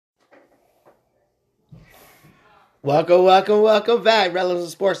Welcome back. Rellism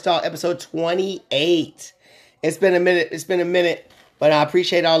Sports Talk, episode 28. It's been a minute, but I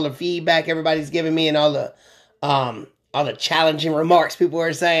appreciate all the feedback everybody's giving me and all the challenging remarks people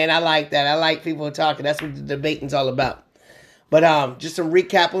are saying. I like that. I like people talking. That's what the debating's all about. But just some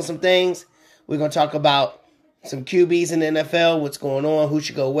recap on some things. We're gonna talk about some QBs in the NFL, what's going on, who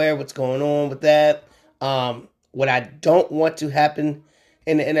should go where, what's going on with that. What I don't want to happen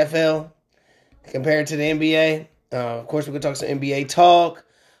in the NFL compared to the NBA. Of course, we're going to talk some NBA talk.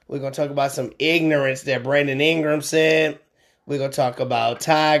 We're going to talk about some ignorance that Brandon Ingram said. We're going to talk about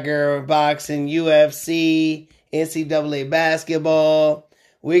Tiger, boxing, UFC, NCAA basketball.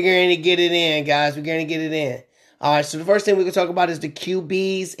 We're going to get it in, guys. We're going to get it in. All right, so the first thing we're going to talk about is the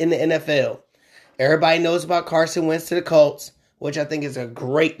QBs in the NFL. Everybody knows about Carson Wentz to the Colts, which I think is a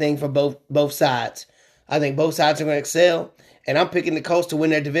great thing for both sides. I think both sides are going to excel, and I'm picking the Colts to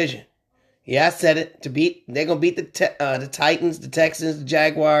win their division. Yeah, I said it. They're going to beat the Titans, the Texans, the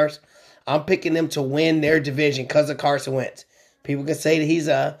Jaguars. I'm picking them to win their division because of Carson Wentz. People can say that he's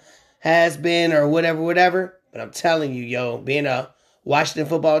a has-been or whatever. But I'm telling you, being a Washington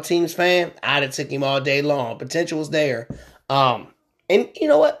football team's fan, I'd have took him all day long. Potential is there. And you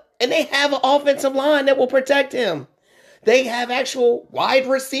know what? And they have an offensive line that will protect him. They have actual wide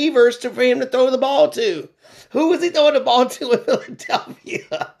receivers for him to throw the ball to. Who was he throwing the ball to in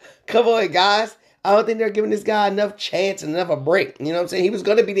Philadelphia? Come on, guys. I don't think they're giving this guy enough chance and enough a break. You know what I'm saying? He was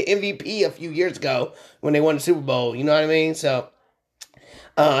going to be the MVP a few years ago when they won the Super Bowl. You know what I mean? So,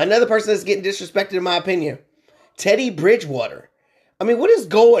 another person that's getting disrespected, in my opinion, Teddy Bridgewater. I mean, what is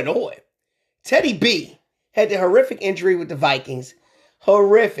going on? Teddy B had the horrific injury with the Vikings.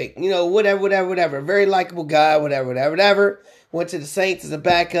 Horrific. Whatever. Very likable guy, whatever. Went to the Saints as a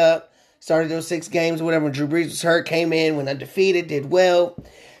backup. Started those 6 games, whatever. When Drew Brees was hurt, came in, went undefeated, did well.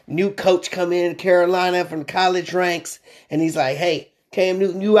 New coach come in, Carolina, from the college ranks. And he's like, hey, Cam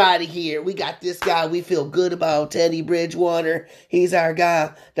Newton, you out of here. We got this guy we feel good about, Teddy Bridgewater. He's our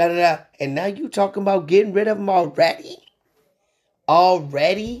guy. Da-da-da. And now you talking about getting rid of him already?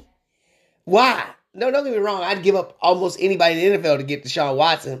 Already? Why? No, don't get me wrong. I'd give up almost anybody in the NFL to get Deshaun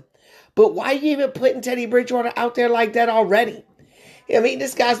Watson. But why are you even putting Teddy Bridgewater out there like that already? I mean,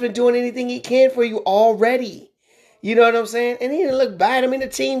 this guy's been doing anything he can for you already. You know what I'm saying? And he didn't look bad. I mean, the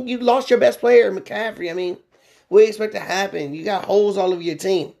team, you lost your best player, McCaffrey. I mean, what do you expect to happen? You got holes all over your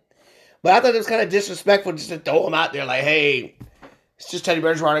team. But I thought it was kind of disrespectful just to throw him out there like, hey, it's just Teddy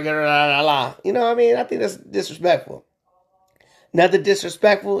Bridgewater. You know what I mean? I think that's disrespectful. Another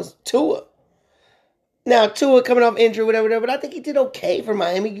disrespectful is Tua. Now, Tua coming off injury, whatever, but I think he did okay for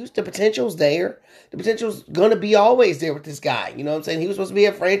Miami. The potential's there. The potential's going to be always there with this guy. You know what I'm saying? He was supposed to be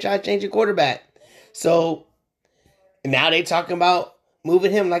a franchise-changing quarterback. So, now they talking about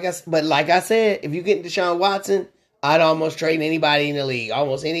moving him. Like I said, if you get Deshaun Watson, I'd almost trade anybody in the league.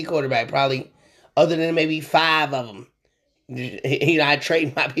 Almost any quarterback, probably, other than maybe 5 of them. I'd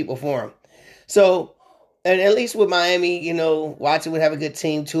trade my people for him. So, and at least with Miami, Watson would have a good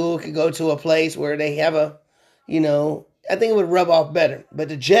team. Tua could go to a place where they have I think it would rub off better. But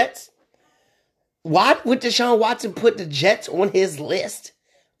the Jets, why would Deshaun Watson put the Jets on his list?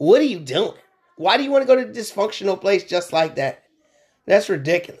 What are you doing? Why do you want to go to a dysfunctional place just like that? That's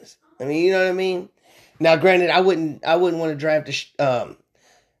ridiculous. I mean, you know what I mean? Now, granted, I wouldn't want to draft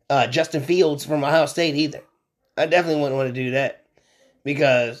Justin Fields from Ohio State either. I definitely wouldn't want to do that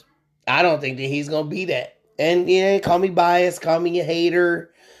because I don't think that he's going to be that. And, call me biased, call me a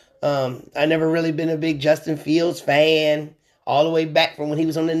hater. I never really been a big Justin Fields fan. All the way back from when he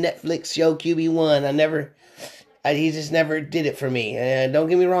was on the Netflix show QB1. He just never did it for me. And don't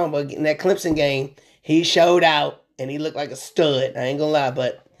get me wrong, but in that Clemson game, he showed out and he looked like a stud. I ain't going to lie,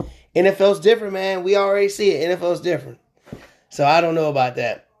 but NFL's different, man. We already see it. NFL's different. So I don't know about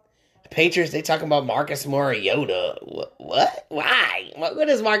that. Patriots, they talking about Marcus Mariota. What? Why? What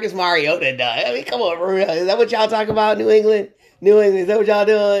has Marcus Mariota done? I mean, come on, for real. Is that what y'all talking about, New England? Is that what y'all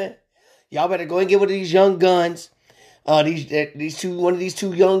doing? Y'all better go and get one of these young guns. One of these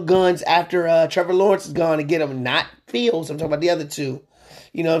two young guns after Trevor Lawrence is gone and get them. Not Fields. I'm talking about the other two.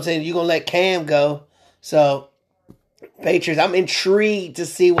 You know what I'm saying? You're going to let Cam go. So, Patriots, I'm intrigued to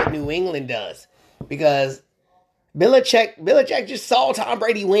see what New England does. Because Belichick just saw Tom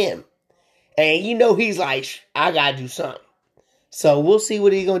Brady win. And he's like, I got to do something. So we'll see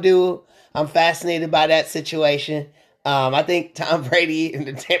what he's going to do. I'm fascinated by that situation. I think Tom Brady and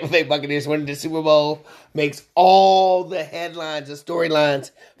the Tampa Bay Buccaneers winning the Super Bowl makes all the headlines and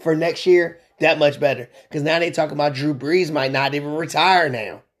storylines for next year that much better. Because now they talking about Drew Brees might not even retire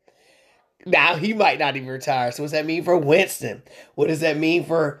now. Now he might not even retire. So what does that mean for Winston? What does that mean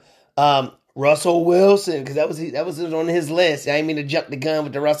for Russell Wilson, because that was on his list. I didn't mean to jump the gun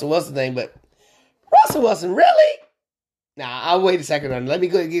with the Russell Wilson thing, but Russell Wilson, really? Nah, I'll wait a second on it. Let me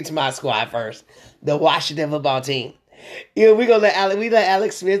go get to my squad first. The Washington football team. We let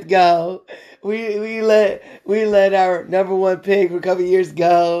Alex Smith go. We let our number one pick for a couple years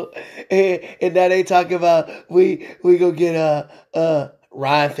go, and now they talk about we go get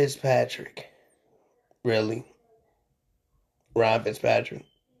Ryan Fitzpatrick. Really, Ryan Fitzpatrick.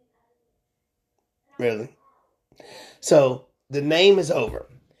 Really. So the name is over.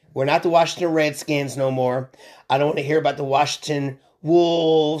 We're not the Washington Redskins no more. I don't want to hear about the Washington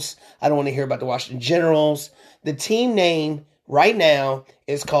Wolves. I don't want to hear about the Washington Generals. The team name right now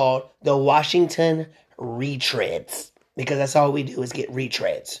is called the Washington Retreads, because that's all we do is get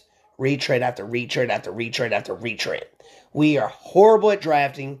retreads. Retread after retread after retread after retread. We are horrible at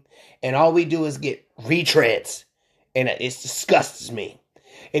drafting, and all we do is get retreads, and it disgusts me.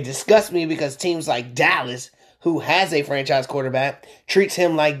 It disgusts me because teams like Dallas, who has a franchise quarterback, treats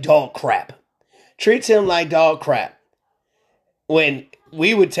him like dog crap. Treats him like dog crap. When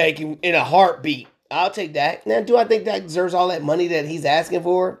we would take him in a heartbeat. I'll take that. Now, do I think that deserves all that money that he's asking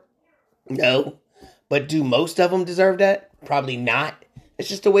for? No. But do most of them deserve that? Probably not. It's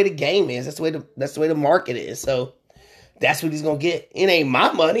just the way the game is. That's the way the market is. So that's what he's gonna get. It ain't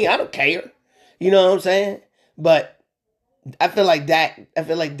my money. I don't care. You know what I'm saying? But I feel like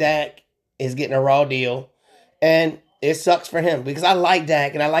Dak is getting a raw deal. And it sucks for him because I like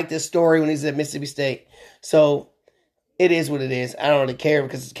Dak and I like this story when he's at Mississippi State. So it is what it is. I don't really care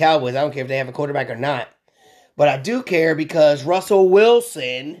because it's Cowboys. I don't care if they have a quarterback or not. But I do care because Russell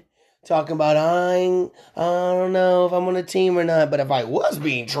Wilson talking about, I don't know if I'm on a team or not. But if I was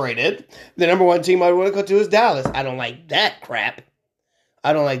being traded, the number one team I would want to go to is Dallas. I don't like that crap.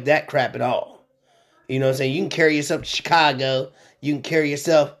 I don't like that crap at all. You know what I'm saying? You can carry yourself to Chicago. You can carry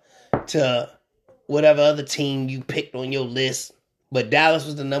yourself to whatever other team you picked on your list. But Dallas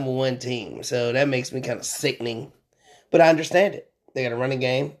was the number one team. So that makes me kind of sickening. But I understand it. They got a running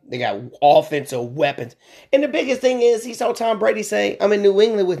game. They got offensive weapons. And the biggest thing is, he saw Tom Brady say, I'm in New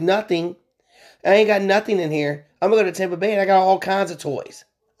England with nothing. I ain't got nothing in here. I'm going to go to Tampa Bay and I got all kinds of toys.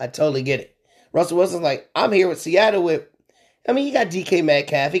 I totally get it. Russell Wilson's like, I'm here with Seattle with, you got DK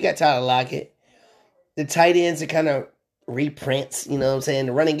Metcalf. He got Tyler Lockett. The tight ends are kind of reprints. You know what I'm saying?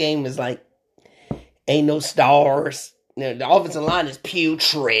 The running game is like, ain't no stars. The offensive line is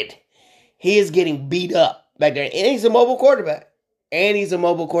putrid. He is getting beat up back there. And he's a mobile quarterback. And he's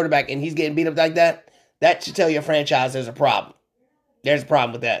getting beat up like that. That should tell your franchise there's a problem. There's a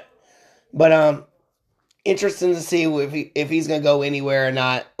problem with that. But interesting to see if he's going to go anywhere or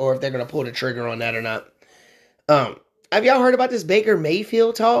not. Or if they're going to pull the trigger on that or not. Have y'all heard about this Baker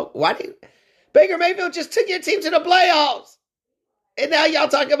Mayfield talk? Baker Mayfield just took your team to the playoffs. And now y'all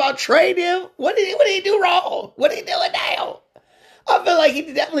talking about trade him? What did he do wrong? What are he doing now? I feel like he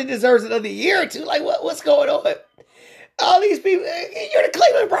definitely deserves another year or two. Like, what's going on? All these people, you're the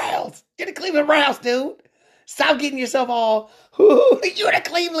Cleveland Browns. You're the Cleveland Browns, dude. Stop getting yourself all, you're the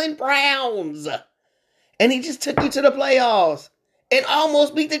Cleveland Browns. And he just took you to the playoffs and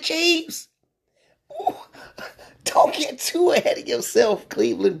almost beat the Chiefs. Ooh, don't get too ahead of yourself,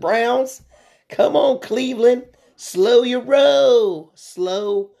 Cleveland Browns. Come on, Cleveland. Slow your roll. You're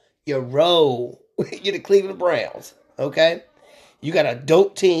the Cleveland Browns, okay? You got a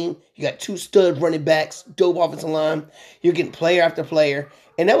dope team. You got 2 stud running backs, dope offensive line. You're getting player after player.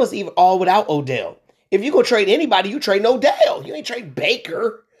 And that was even all without Odell. If you go trade anybody, you trade Odell. You ain't trade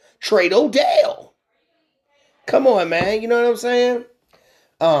Baker. Trade Odell. Come on, man. You know what I'm saying?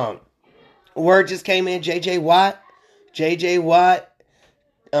 Word just came in. J.J. Watt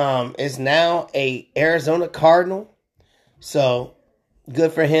is now a Arizona Cardinal. So,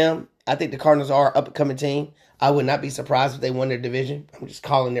 good for him. I think the Cardinals are an up-and-coming team. I would not be surprised if they won their division. I'm just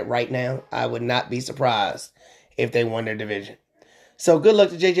calling it right now. I would not be surprised if they won their division. So, good luck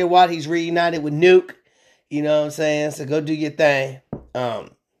to J.J. Watt. He's reunited with Nuke. You know what I'm saying? So, go do your thing.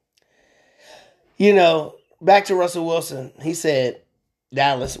 Back to Russell Wilson. He said,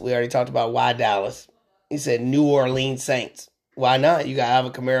 Dallas. We already talked about why Dallas. He said, New Orleans Saints. Why not? You got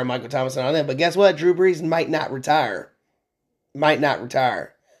Alvin Kamara, Michael Thomas, and all that. But guess what? Drew Brees might not retire.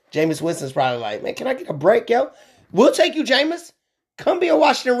 Jameis Winston's probably like, man, can I get a break, yo? We'll take you, Jameis. Come be a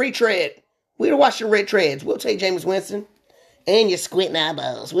Washington retread. We're the Washington retreads. We'll take Jameis Winston. And your squinting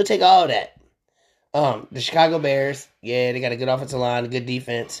eyeballs. We'll take all that. The Chicago Bears, yeah, they got a good offensive line, a good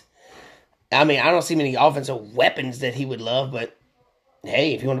defense. I don't see many offensive weapons that he would love, but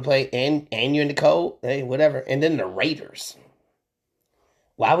hey, if you want to play and you're in the cold, hey, whatever. And then the Raiders.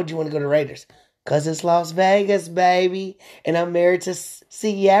 Why would you want to go to the Raiders? Because it's Las Vegas, baby. And I'm married to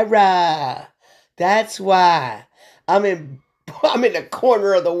Sierra. That's why. I'm in the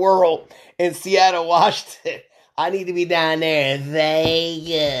corner of the world in Seattle, Washington. I need to be down there in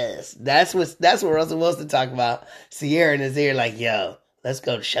Vegas. That's what Russell Wilson talking about. Sierra in his ear like, yo, let's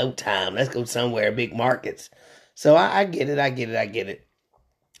go to Showtime. Let's go somewhere, big markets. So I get it.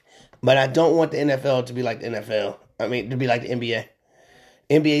 But I don't want the NFL to be like the NFL. I mean, to be like the NBA.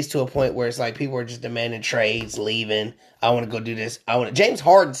 NBA's to a point where it's like people are just demanding trades, leaving. I want to go do this. James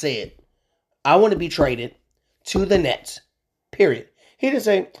Harden said, I want to be traded to the Nets. Period. He didn't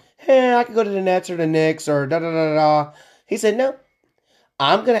say, hey, I could go to the Nets or the Knicks or da-da-da-da. He said, no,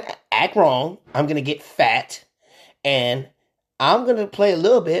 I'm going to act wrong. I'm going to get fat. And I'm going to play a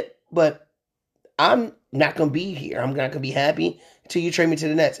little bit, but I'm not going to be here. I'm not going to be happy until you trade me to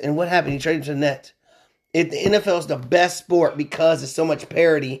the Nets. And what happened? You traded to the Nets. The NFL is the best sport because there's so much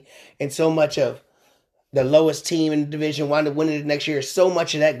parity and so much of the lowest team in the division wind up winning it next year. So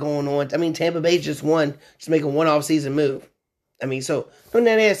much of that going on. I mean, Tampa Bay just won, just make a one-off season move. I mean, so then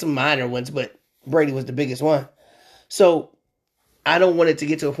they had some minor ones, but Brady was the biggest one. So I don't want it to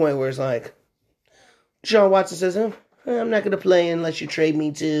get to a point where it's like, Sean Watson says, I'm not going to play unless you trade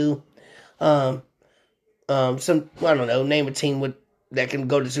me to some, I don't know, name a team that can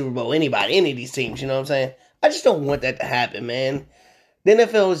go to the Super Bowl. Anybody, any of these teams, you know what I'm saying? I just don't want that to happen, man. The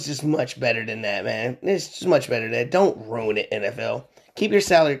NFL is just much better than that, man. It's just much better than that. Don't ruin it, NFL. Keep your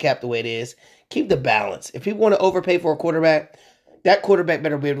salary cap the way it is. Keep the balance. If people want to overpay for a quarterback, that quarterback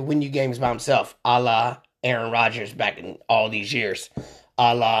better be able to win you games by himself, a la Aaron Rodgers back in all these years,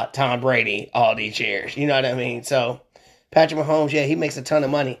 a la Tom Brady all these years. You know what I mean? So, Patrick Mahomes, yeah, he makes a ton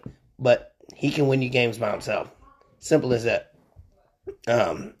of money, but he can win you games by himself. Simple as that.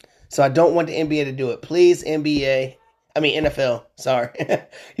 So I don't want the NBA to do it. Please, NFL, sorry.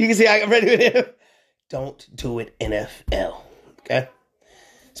 You can see I got ready with him. Don't do it, NFL. Okay?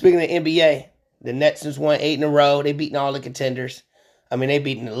 Speaking of NBA, the Nets just won 8 in a row. They beating all the contenders. I mean, they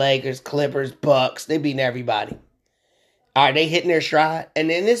beating the Lakers, Clippers, Bucks. They beating everybody. All right, they hitting their stride. And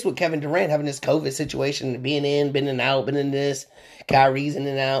then this with Kevin Durant having this COVID situation, being in, been in and out, been in this. Kyrie's in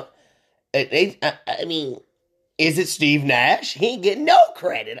and out. I mean, is it Steve Nash? He ain't getting no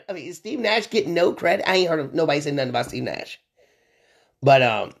credit. I mean, is Steve Nash getting no credit? I ain't heard of nobody say nothing about Steve Nash.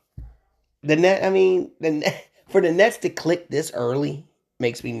 But for the Nets to click this early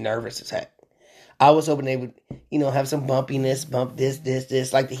makes me nervous as heck. I was hoping they would, have some bumpiness, bump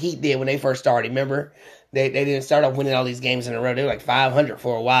this, like the Heat did when they first started. Remember? They didn't start off winning all these games in a row. They were like 500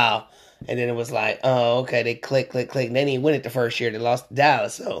 for a while. And then it was like, oh, okay, they click. And they didn't win it the first year. They lost to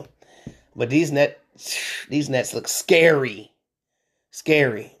Dallas. So, but these Nets look scary.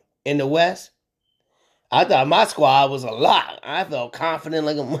 Scary. In the West, I thought my squad was a lot. I felt confident.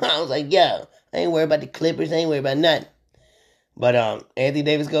 I was like, yo, I ain't worried about the Clippers. I ain't worried about nothing. But Anthony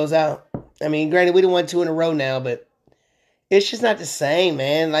Davis goes out. I mean, granted, we done won 2 in a row now, but it's just not the same,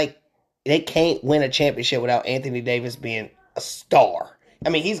 man. Like, they can't win a championship without Anthony Davis being a star. I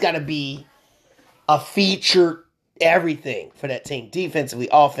mean, he's got to be a featured everything for that team. Defensively,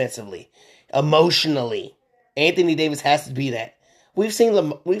 offensively, emotionally. Anthony Davis has to be that. We've seen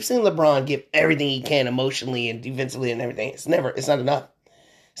LeBron give everything he can emotionally and defensively and everything. It's not enough.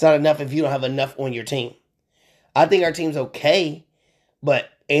 It's not enough if you don't have enough on your team. I think our team's okay, but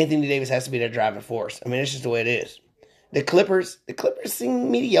Anthony Davis has to be their driving force. I mean, it's just the way it is. The Clippers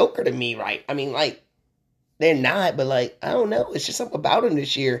seem mediocre to me, right? I mean, like, they're not, but like, I don't know. It's just something about them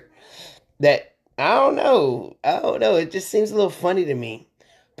this year that, I don't know. It just seems a little funny to me.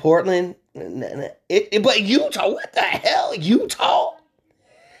 Portland, but Utah, what the hell? Utah?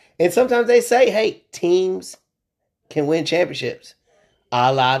 And sometimes they say, hey, teams can win championships.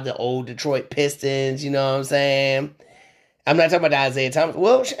 A la the old Detroit Pistons, you know what I'm saying? I'm not talking about Isaiah Thomas.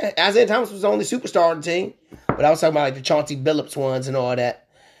 Well, Isaiah Thomas was the only superstar on the team. But I was talking about like the Chauncey Billups ones and all that.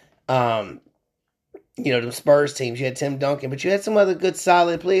 The Spurs teams. You had Tim Duncan, but you had some other good,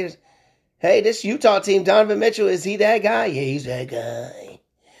 solid players. Hey, this Utah team, Donovan Mitchell, is he that guy? Yeah, he's that guy.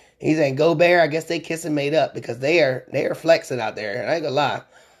 He's ain't Gobert. I guess they kiss and made up because they are flexing out there. I ain't gonna lie.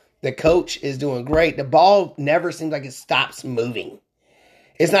 The coach is doing great. The ball never seems like it stops moving.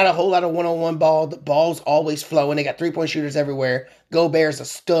 It's not a whole lot of one-on-one ball. The ball's always flowing. They got three-point shooters everywhere. Gobert's a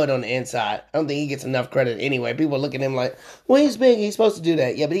stud on the inside. I don't think he gets enough credit anyway. People look at him like, well, he's big. He's supposed to do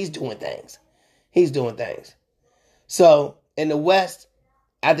that. Yeah, but he's doing things. So, in the West,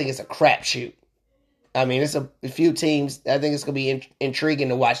 I think it's a crapshoot. I mean, it's a few teams. I think it's going to be intriguing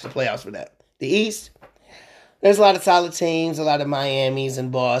to watch the playoffs for that. The East, there's a lot of solid teams, a lot of Miamis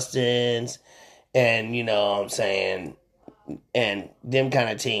and Bostons, and, you know what I'm saying, and them kind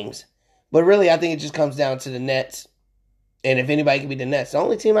of teams. But really, I think it just comes down to the Nets. And if anybody can beat the Nets, the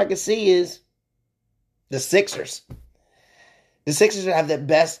only team I can see is the Sixers. The Sixers have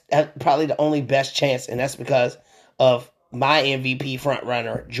probably the only best chance, and that's because of my MVP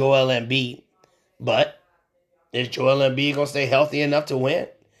frontrunner, Joel Embiid. But is Joel Embiid going to stay healthy enough to win?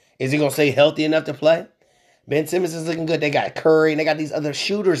 Is he going to stay healthy enough to play? Ben Simmons is looking good. They got Curry, and they got these other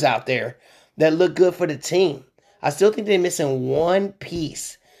shooters out there that look good for the team. I still think they're missing one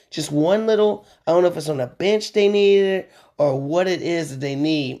piece. Just one little, I don't know if it's on the bench they need or what it is that they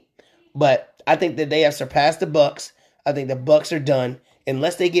need. But I think that they have surpassed the Bucks. I think the Bucks are done.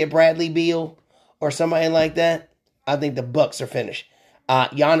 Unless they get Bradley Beal or somebody like that, I think the Bucks are finished.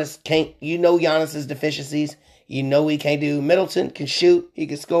 Giannis can't, Giannis's deficiencies. You know he can't do. Middleton can shoot, he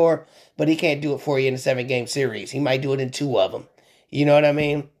can score, but he can't do it for you in a 7-game series. He might do it in 2 of them. You know what I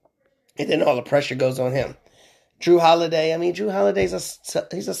mean? And then all the pressure goes on him. Drew Holiday's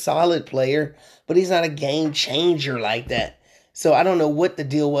he's a solid player, but he's not a game changer like that. So I don't know what the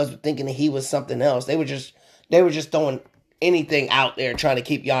deal was with thinking that he was something else. They were just throwing anything out there trying to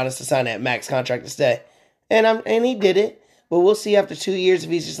keep Giannis to sign that max contract to stay. And he did it. But we'll see after 2 years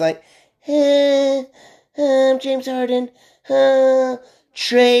if he's just like, James Harden,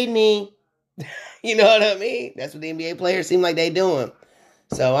 trade me. You know what I mean? That's what the NBA players seem like they doing.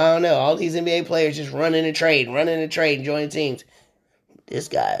 So I don't know. All these NBA players just running and trading, joining teams. This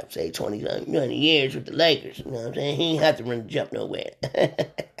guy, say 20 years with the Lakers. You know what I'm saying? He ain't have to run the jump nowhere.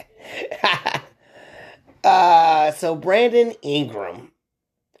 So Brandon Ingram.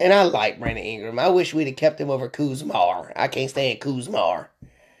 And I like Brandon Ingram. I wish we'd have kept him over Kuzma. I can't stand Kuzma.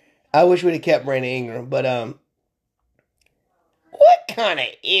 I wish we'd have kept Brandon Ingram. But, what kind of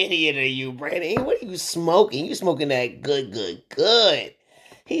idiot are you, Brandon? What are you smoking? You smoking that good.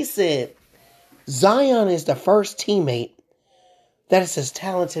 He said, Zion is the first teammate that is as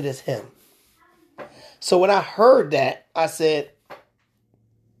talented as him. So when I heard that, I said,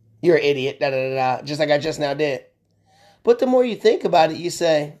 you're an idiot, just like I just now did. But the more you think about it, you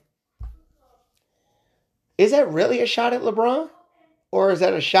say, is that really a shot at LeBron? Or is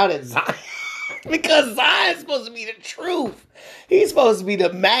that a shot at Zion? Because Zion's supposed to be the truth. He's supposed to be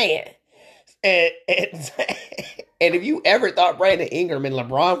the man. And if you ever thought Brandon Ingram and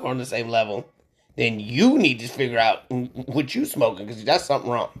LeBron were on the same level, then you need to figure out what you smoking, because that's something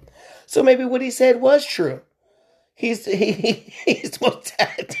wrong. So maybe what he said was true. He's most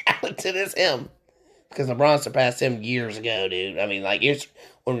talented as him. Because LeBron surpassed him years ago, dude. I mean, like,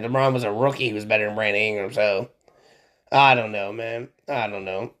 when LeBron was a rookie, he was better than Brandon Ingram. So, I don't know, man. I don't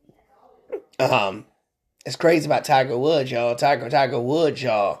know. It's crazy about Tiger Woods, y'all. Tiger Woods,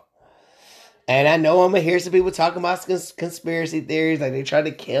 y'all. And I know I'm going to hear some people talking about conspiracy theories, like they tried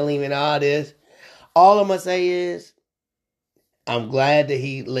to kill him and all this. All I'm going to say is, I'm glad that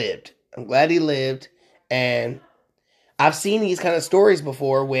he lived. I'm glad he lived. And I've seen these kind of stories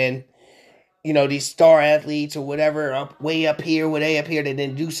before when, these star athletes or whatever, way up here, they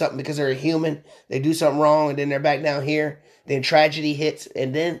didn't do something because they're a human. They do something wrong, and then they're back down here. Then tragedy hits,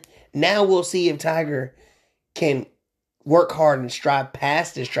 and then now we'll see if Tiger can work hard and strive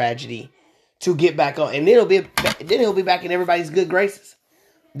past this tragedy to get back on. And then he'll be back in everybody's good graces.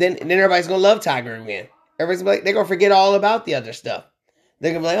 Then everybody's gonna love Tiger again. Everybody's like, they're gonna forget all about the other stuff.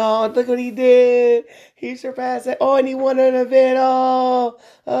 They're gonna be like, oh, look what he did. He surpassed it. Oh, and he won an event. Oh,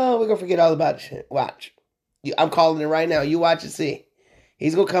 we're gonna forget all about the shit. Watch. I'm calling it right now. You watch and see.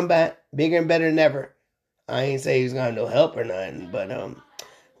 He's gonna come back bigger and better than ever. I ain't say he's gonna have no help or nothing, but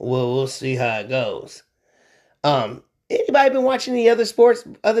we'll see how it goes. Anybody been watching any other sports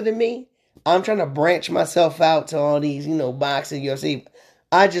other than me? I'm trying to branch myself out to all these, boxing, UFC.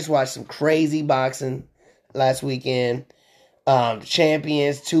 I just watched some crazy boxing last weekend.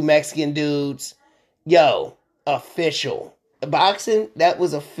 Champions, 2 Mexican dudes. Yo, official. Boxing, that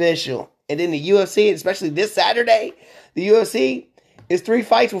was official. And then the UFC, especially this Saturday, the UFC is 3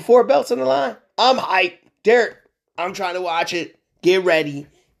 fights with 4 belts on the line. I'm hyped. Derek, I'm trying to watch it. Get ready.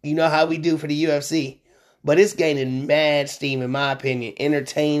 You know how we do for the UFC. But it's gaining mad steam, in my opinion.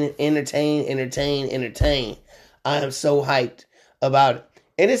 Entertain. I am so hyped about it.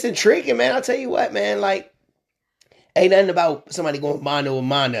 And it's intriguing, man. I'll tell you what, man. Like, ain't nothing about somebody going mano a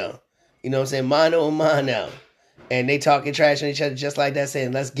mano. You know what I'm saying? Mano a mano. And they talking trash on each other just like that,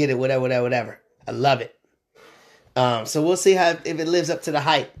 saying, let's get it, whatever. I love it. So we'll see if it lives up to the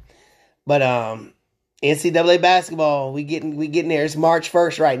hype. But NCAA basketball, we getting there. It's March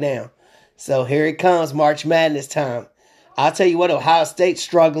 1st right now. So here it comes, March Madness time. I'll tell you what, Ohio State's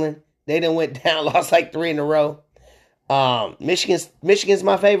struggling. They done went down, lost like 3 in a row. Michigan's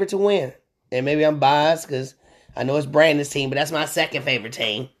my favorite to win. And maybe I'm biased because I know it's Brandon's team, but that's my second favorite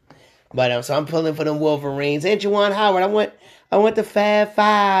team. But so I'm pulling for them Wolverines and Juwan Howard. I want the Fab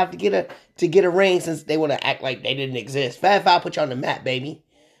Five to get a ring since they want to act like they didn't exist. Fab Five put you on the map, baby.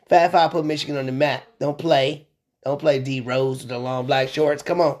 Fab Five put Michigan on the map. Don't play D Rose with the long black shorts.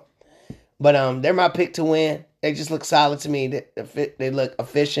 Come on. But they're my pick to win. They just look solid to me. They look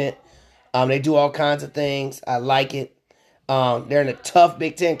efficient. They do all kinds of things. I like it. They're in a tough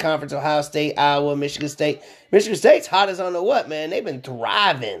Big Ten conference. Ohio State, Iowa, Michigan State. Michigan State's hot as I don't know what, man. They've been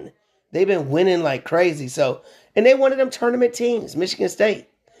thriving. They've been winning like crazy. And they one of them tournament teams, Michigan State.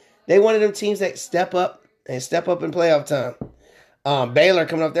 They one of them teams that step up in playoff time. Baylor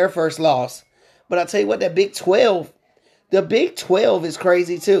coming off their first loss. But I'll tell you what, the Big 12 is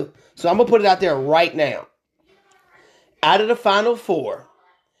crazy too. So I'm going to put it out there right now. Out of the Final Four,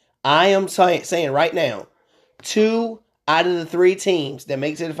 I am saying right now, 2 out of the 3 teams that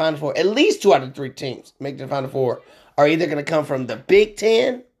make it to the Final Four, at least 2 out of the 3 teams make it to the Final Four, are either going to come from the Big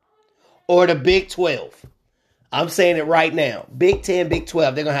 10 or the Big 12. I'm saying it right now. Big 10, Big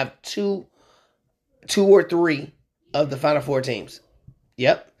 12. They're going to have 2 or 3 of the Final Four teams.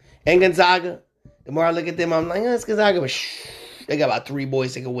 Yep. And Gonzaga, the more I look at them, I'm like, it's Gonzaga, but they got about 3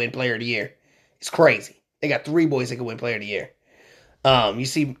 boys that can win Player of the Year. It's crazy. They got 3 boys that can win Player of the Year. You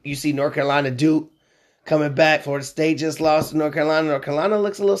see North Carolina, Duke coming back. Florida State just lost to North Carolina. North Carolina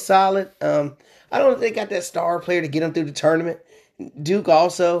looks a little solid. I don't think they got that star player to get them through the tournament. Duke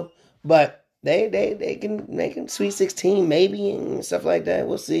also, but they can Sweet 16 maybe and stuff like that.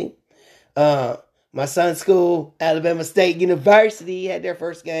 We'll see. My son's school, Alabama State University, had their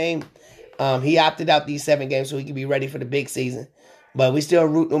first game. He opted out these 7 games so he could be ready for the big season. But we still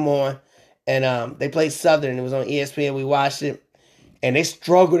root them on. And they played Southern. It was on ESPN. We watched it. And they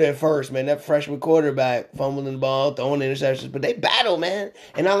struggled at first, man. That freshman quarterback fumbling the ball, throwing interceptions. But they battle, man.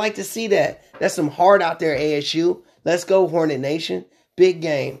 And I like to see that. That's some heart out there, ASU. Let's go, Hornet Nation. Big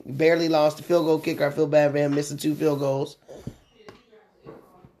game. Barely lost the field goal kicker. I feel bad for him missing 2 field goals.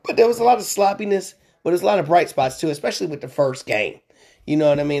 But there was a lot of sloppiness. But there's a lot of bright spots, too, especially with the first game. You know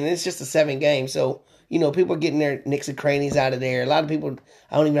what I mean? It's just a 7 game. So, people are getting their nicks and crannies out of there. A lot of people,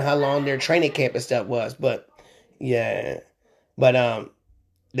 I don't even know how long their training camp and stuff was. But, yeah. But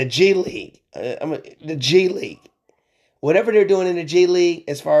the G League, whatever they're doing in the G League,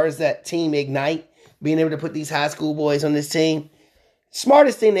 as far as that team Ignite, being able to put these high school boys on this team,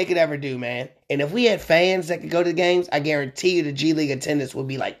 smartest thing they could ever do, man. And if we had fans that could go to the games, I guarantee you the G League attendance would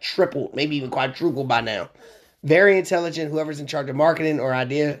be like tripled, maybe even quadrupled by now. Very intelligent, whoever's in charge of marketing or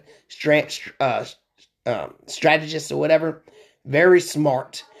idea strategists or whatever. Very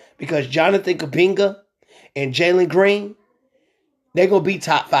smart. Because Jonathan Kuminga and Jalen Green, they're going to be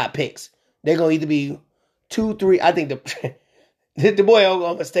top 5 picks. They're going to either be 2, 3. I think the boy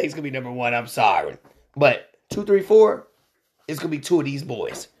Oklahoma State's going to be number 1. I'm sorry. But 2, 3, 4, it's going to be 2 of these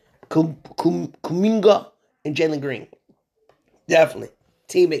boys. Kuminga and Jalen Green. Definitely.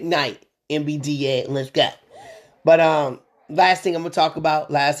 Team Ignite. MBDA. Let's go. But last thing I'm going to talk about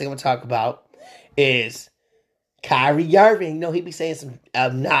is Kyrie Irving. He be saying some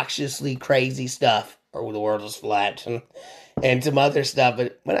obnoxiously crazy stuff. Or the world is flat. And some other stuff.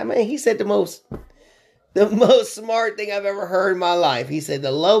 But I mean, he said the most smart thing I've ever heard in my life. He said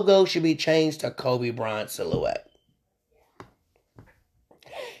the logo should be changed to Kobe Bryant silhouette.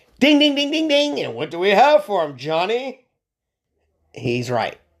 Ding, ding, ding, ding, ding. And what do we have for him, Johnny? He's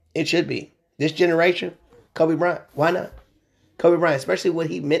right. It should be. This generation, Kobe Bryant. Why not? Kobe Bryant, especially what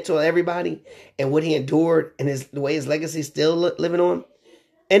he meant to everybody and what he endured and the way his legacy is still living on.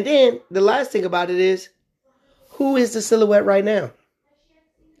 And then the last thing about it is, who is the silhouette right now?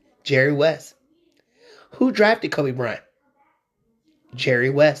 Jerry West. Who drafted Kobe Bryant? Jerry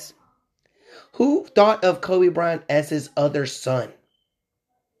West. Who thought of Kobe Bryant as his other son?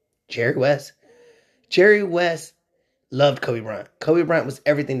 Jerry West. Jerry West loved Kobe Bryant. Kobe Bryant was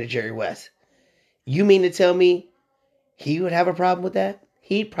everything to Jerry West. You mean to tell me he would have a problem with that?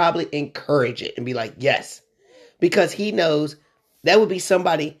 He'd probably encourage it and be like, yes. Because he knows that would be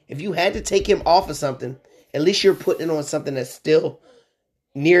somebody, if you had to take him off of something, at least you're putting it on something that's still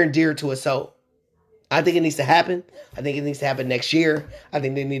near and dear to his soul. I think it needs to happen. I think it needs to happen next year. I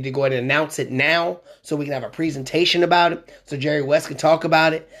think they need to go ahead and announce it now so we can have a presentation about it. So Jerry West can talk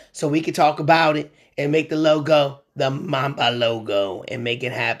about it. So we can talk about it and make the logo the Mamba logo and make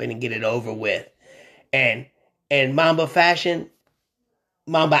it happen and get it over with. And Mamba fashion,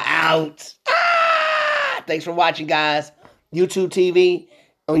 Mamba out. Thanks for watching, guys. YouTube TV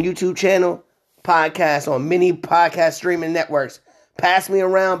on YouTube channel. Podcast on many podcast streaming networks. Pass me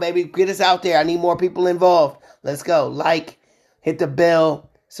around, baby. Get us out there. I need more people involved. Let's go. Like, hit the bell,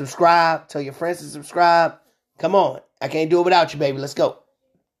 subscribe. Tell your friends to subscribe. Come on. I can't do it without you, baby. Let's go.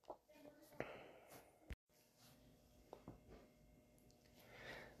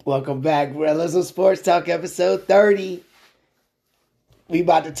 Welcome back, Rellism Sports Talk, episode 30. We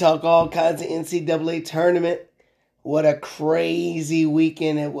about to talk all kinds of NCAA tournament. What a crazy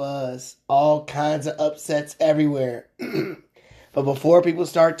weekend it was. All kinds of upsets everywhere. But before people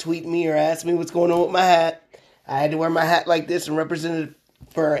start tweeting me or asking me what's going on with my hat, I had to wear my hat like this and represent it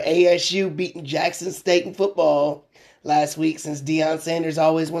for ASU beating Jackson State in football last week, since Deion Sanders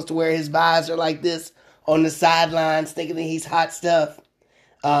always wants to wear his visor like this on the sidelines thinking that he's hot stuff.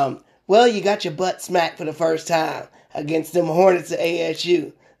 Well, you got your butt smacked for the first time against them Hornets at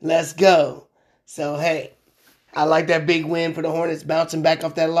ASU. Let's go. So, hey, I like that big win for the Hornets bouncing back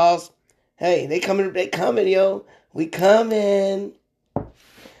off that loss. Hey, they coming, yo. We coming.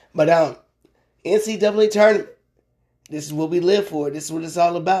 But, NCAA tournament. This is what we live for. This is what it's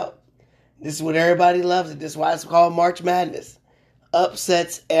all about. This is what everybody loves it. This is why it's called March Madness.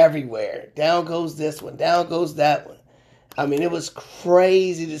 Upsets everywhere. Down goes this one. Down goes that one. I mean, it was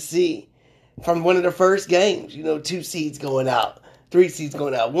crazy to see from one of the first games. 2 seeds going out, 3 seeds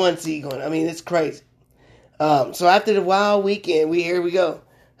going out, 1 seed going out. I mean, it's crazy. So after the wild weekend, here we go.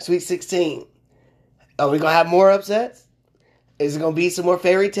 Sweet 16. Are we going to have more upsets? Is it going to be some more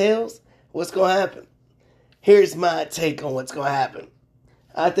fairy tales? What's going to happen? Here's my take on what's going to happen.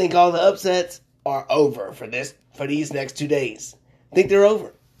 I think all the upsets are over for these next 2 days. I think they're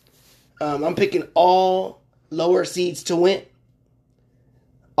over. I'm picking all lower seeds to win.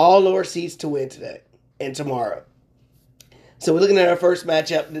 All lower seeds to win today and tomorrow. So we're looking at our first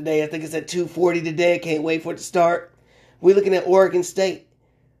matchup today. I think it's at 2:40 today. I can't wait for it to start. We're looking at Oregon State,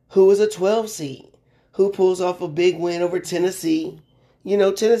 who is a 12 seed, who pulls off a big win over Tennessee.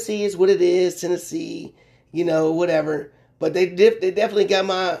 Tennessee is what it is. Tennessee, whatever. But they definitely got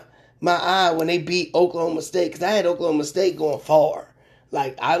my eye when they beat Oklahoma State, because I had Oklahoma State going far.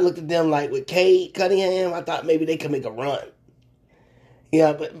 Like, I looked at them like with Cade Cunningham, I thought maybe they could make a run.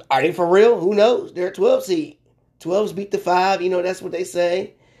 Yeah, but are they for real? Who knows? They're a 12 seed. 12s beat the 5, that's what they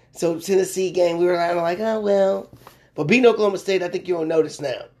say. So Tennessee game, we were kind of like, oh, well. But beating Oklahoma State, I think you don't notice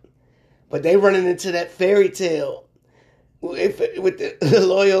now. But they running into that fairy tale with the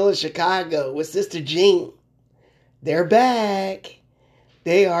Loyola Chicago, with Sister Jean. They're back.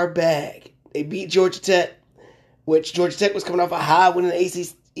 They are back. They beat Georgia Tech, which Georgia Tech was coming off a high win in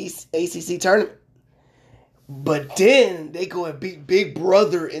the ACC tournament. But then they go and beat Big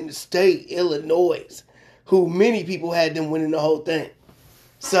Brother in the state, Illinois, who many people had them winning the whole thing.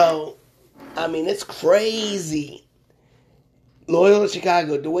 So, I mean, it's crazy. Loyola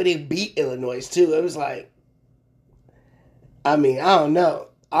Chicago, the way they beat Illinois, too, it was like, I mean, I don't know.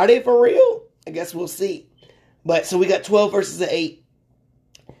 Are they for real? I guess we'll see. But, so we got 12 versus the 8.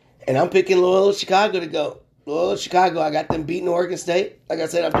 And I'm picking Loyola Chicago to go. Loyola Chicago, I got them beating Oregon State. Like I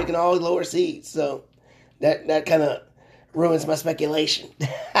said, I'm picking all the lower seeds. So, that kind of ruins my speculation.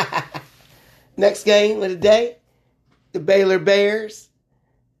 Next game of the day, the Baylor Bears.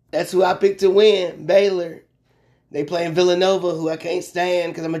 That's who I picked to win, Baylor. They playing Villanova, who I can't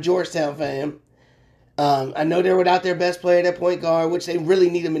stand because I'm a Georgetown fan. I know they're without their best player, their point guard, which they really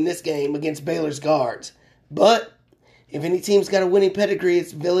need him in this game against Baylor's guards. But if any team's got a winning pedigree,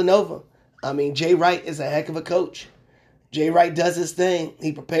 it's Villanova. I mean, Jay Wright is a heck of a coach. Jay Wright does his thing.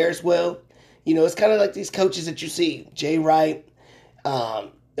 He prepares well. It's kind of like these coaches that you see. Jay Wright,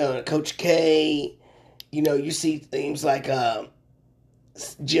 Coach K. You see things like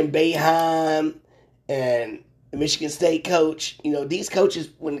Jim Boeheim and the Michigan State coach. These coaches,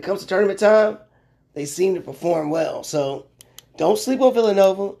 when it comes to tournament time, they seem to perform well. So don't sleep on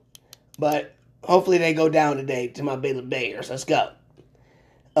Villanova, but hopefully they go down today to my Baylor Bears. Let's go.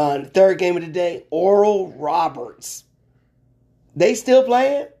 The third game of the day, Oral Roberts. They still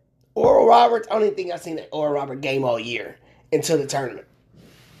playing? Oral Roberts, I don't even think I've seen an Oral Roberts game all year until the tournament.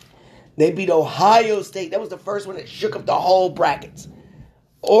 They beat Ohio State. That was the first one that shook up the whole brackets.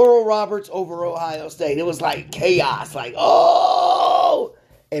 Oral Roberts over Ohio State. It was like chaos. Like, oh!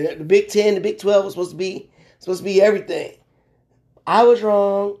 And the Big 10, the Big 12 was supposed to be everything. I was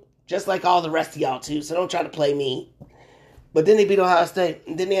wrong, just like all the rest of y'all too, so don't try to play me. But then they beat Ohio State,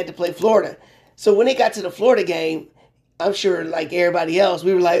 and then they had to play Florida. So when they got to the Florida game, I'm sure like everybody else,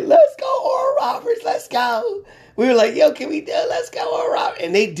 we were like, let's go, Oral Roberts, let's go. We were like, yo, can we do it? Let's go, Oral Roberts.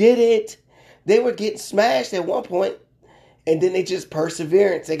 And they did it. They were getting smashed at one point, and then they just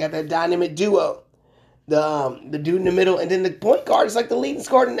perseverance. They got that dynamic duo. The dude in the middle, and then the point guard is like the leading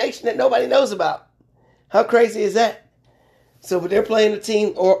scorer in the nation that nobody knows about. How crazy is that? So, but they're playing a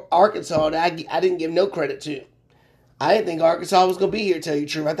team, or Arkansas, that I didn't give no credit to. I didn't think Arkansas was going to be here, to tell you the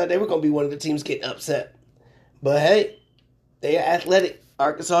truth. I thought they were going to be one of the teams getting upset. But hey, they are athletic.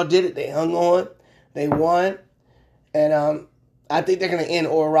 Arkansas did it. They hung on. They won. And I think they're going to end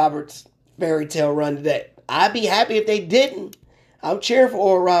Oral Roberts' fairy tale run today. I'd be happy if they didn't. I'm cheering for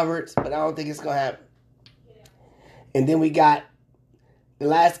Oral Roberts, but I don't think it's going to happen. And then we got the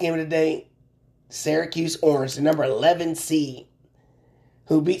last game of the day, Syracuse Orange, the number 11 seed,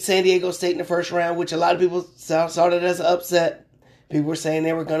 who beat San Diego State in the first round, which a lot of people saw that as an upset. People were saying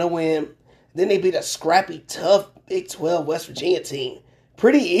they were going to win. Then they beat a scrappy, tough Big 12 West Virginia team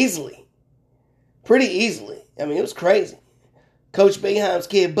pretty easily. I mean, it was crazy. Coach Boeheim's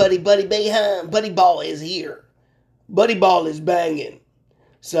kid, Buddy Boeheim, Buddy Ball is here. Buddy Ball is banging.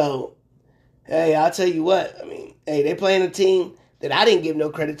 So, hey, I'll tell you what. I mean, hey, they're playing a team that I didn't give no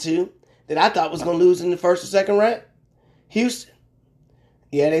credit to, that I thought was going to lose in the first or second round. Houston.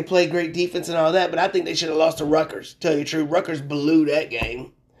 Yeah, they played great defense and all that, but I think they should have lost to Rutgers. Tell you the truth, Rutgers blew that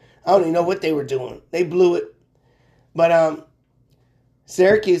game. I don't even know what they were doing. They blew it. But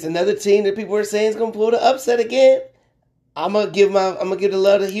Syracuse, another team that people were saying is going to pull the upset again. I'm gonna give the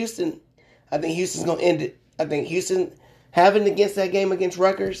love to Houston. I think Houston's gonna end it. I think Houston having against that game against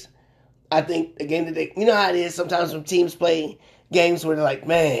Rutgers. I think the game that you know how it is sometimes when teams play games where they're like,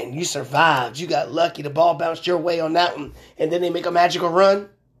 man, you survived, you got lucky, the ball bounced your way on that one, and then they make a magical run.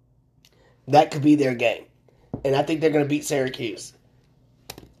 That could be their game, and I think they're gonna beat Syracuse.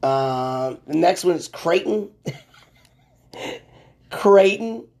 The next one is Creighton.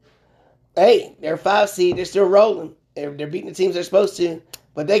 Creighton. Hey, they're 5 seed. They're still rolling. They're beating the teams they're supposed to,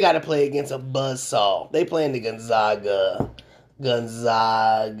 but they got to play against a buzzsaw. They playing the Gonzaga.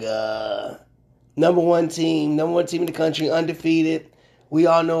 Number one team in the country, undefeated. We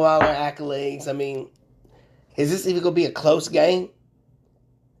all know all our accolades. I mean, is this even going to be a close game?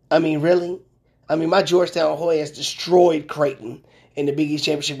 I mean, really? I mean, my Georgetown Hoyas destroyed Creighton in the Big East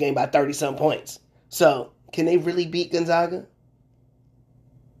Championship game by 30-some points. So, can they really beat Gonzaga?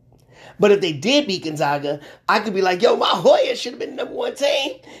 But if they did beat Gonzaga, I could be like, yo, my Hoyas should have been the number one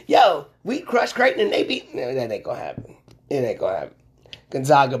team. Yo, we crushed Creighton and they beat... No, that ain't going to happen. It ain't going to happen.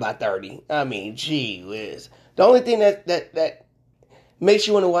 Gonzaga by 30. I mean, gee whiz. The only thing that makes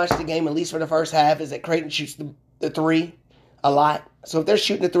you want to watch the game, at least for the first half, is that Creighton shoots the three a lot. So if they're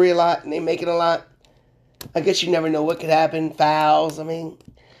shooting the three a lot and they make it a lot, I guess you never know what could happen. Fouls. I mean,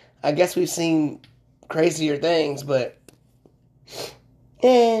 I guess we've seen crazier things, but...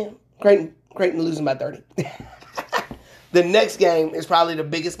 Creighton losing by 30. The next game is probably the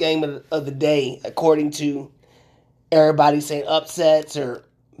biggest game of the day, according to everybody saying upsets or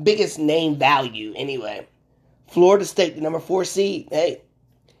biggest name value anyway. Florida State, the number 4 seed. Hey,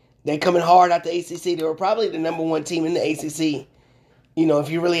 they coming hard out the ACC. They were probably the number 1 team in the ACC. You know, if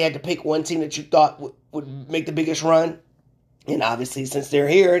you really had to pick one team that you thought would make the biggest run, and obviously since they're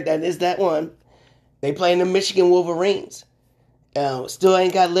here, that is that one. They playing the Michigan Wolverines. Still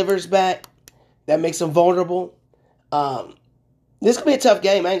ain't got Livers back. That makes them vulnerable. This could be a tough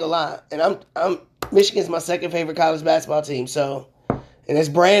game, I ain't gonna lie. And I'm Michigan's my second favorite college basketball team, so and that's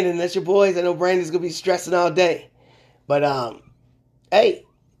Brandon, that's your boys. I know Brandon's gonna be stressing all day. But hey,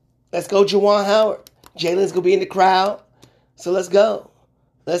 let's go Juwan Howard. Jalen's gonna be in the crowd. So let's go.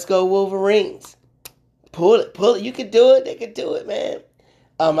 Let's go Wolverines. Pull it. You can do it, they can do it, man.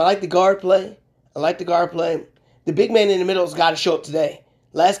 I like the guard play. The big man in the middle has got to show up today.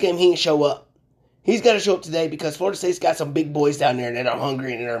 Last game, he didn't show up. He's got to show up today because Florida State's got some big boys down there that are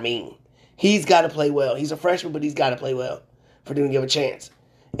hungry and that are mean. He's got to play well. He's a freshman, but he's got to play well for them to give a chance.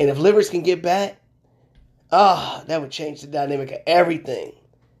 And if Livers can get back, that would change the dynamic of everything,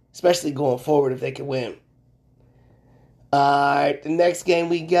 especially going forward if they can win. All right, the next game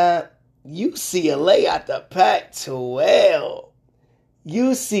we got UCLA at the Pac-12.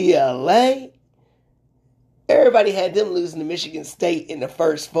 UCLA. Everybody had them losing to Michigan State in the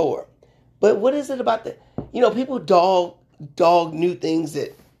first 4. But what is it about people dog new things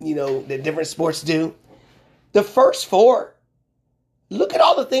that, that different sports do. The first 4, look at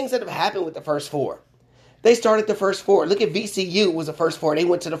all the things that have happened with the first 4. They started the first 4. Look at VCU was the first 4. They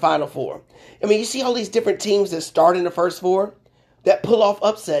went to the Final 4. I mean, you see all these different teams that start in the first 4 that pull off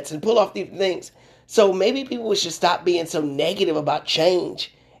upsets and pull off different things. So maybe people should stop being so negative about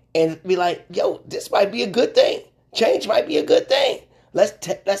change and be like, yo, this might be a good thing. Change might be a good thing. Let's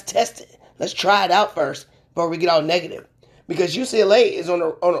test it. Let's try it out first before we get all negative. Because UCLA is on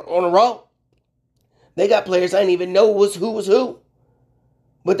a roll. They got players I didn't even know who was who.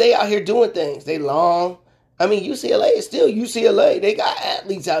 But they out here doing things. They long. I mean, UCLA is still UCLA. They got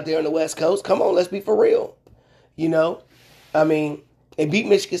athletes out there on the West Coast. Come on, let's be for real. I mean, they beat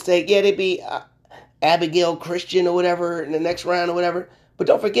Michigan State. Yeah, they beat Abigail Christian or whatever in the next round or whatever. But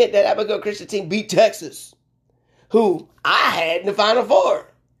don't forget that Abigail Christian team beat Texas, who I had in the Final 4.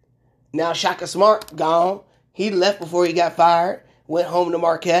 Now Shaka Smart gone. He left before he got fired, went home to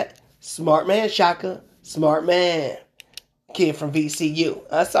Marquette. Smart man, Shaka. Smart man. Kid from VCU.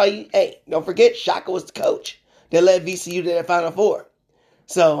 I saw you. Hey, don't forget, Shaka was the coach that led VCU to that Final Four.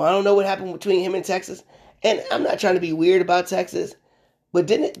 So I don't know what happened between him and Texas. And I'm not trying to be weird about Texas, but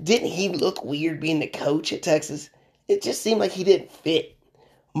didn't he look weird being the coach at Texas? It just seemed like he didn't fit.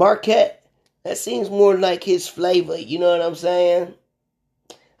 Marquette, that seems more like his flavor. You know what I'm saying?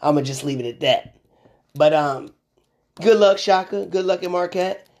 I'm going to just leave it at that. But good luck, Shaka. Good luck at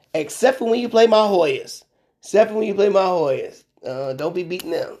Marquette. Except for when you play my Hoyas. Don't be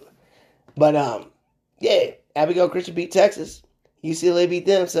beating them. But yeah, Abigail Christian beat Texas. UCLA beat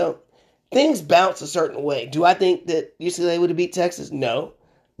them. So things bounce a certain way. Do I think that UCLA would have beat Texas? No.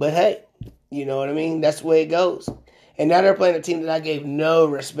 But hey, you know what I mean? That's the way it goes. And now they're playing a team that I gave no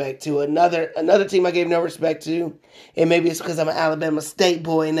respect to. Another team I gave no respect to. And maybe it's because I'm an Alabama State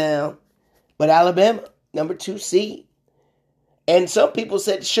boy now. But Alabama, number 2 seed. And some people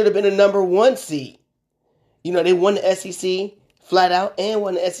said it should have been a number 1 seed. You know, they won the SEC flat out and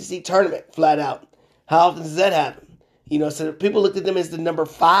won the SEC tournament flat out. How often does that happen? You know, so people looked at them as the number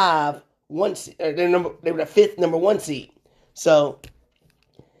 5 1 seed. Or they were the 5th number 1 seed. So,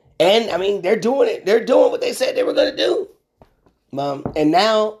 and I mean, they're doing it. They're doing what they said they were going to do. And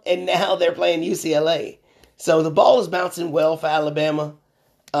now they're playing UCLA. So the ball is bouncing well for Alabama.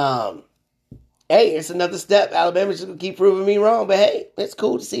 Hey, it's another step. Alabama's just going to keep proving me wrong. But hey, it's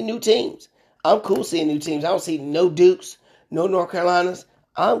cool to see new teams. I'm cool seeing new teams. I don't see no Dukes, no North Carolinas.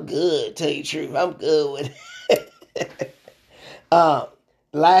 I'm good, tell you the truth. I'm good with it.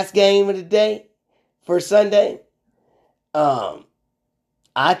 Last game of the day for Sunday.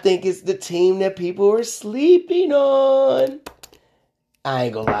 I think it's the team that people were sleeping on. I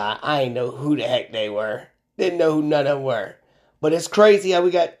ain't gonna lie. I ain't know who the heck they were. Didn't know who none of them were. But it's crazy how we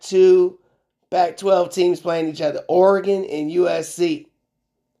got 2 Pac-12 teams playing each other. Oregon and USC.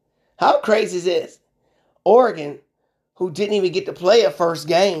 How crazy is this? Oregon, who didn't even get to play a first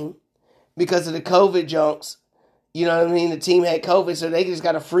game because of the COVID junks. You know what I mean? The team had COVID, so they just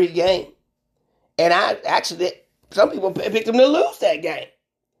got a free game. And some people picked them to lose that game.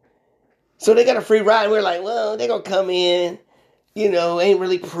 So they got a free ride, and we're like, well, they're going to come in, you know, ain't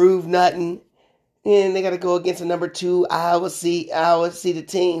really proved nothing. And they got to go against a number 2 Iowa seeded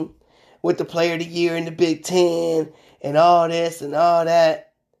team with the player of the year in the Big Ten and all this and all that.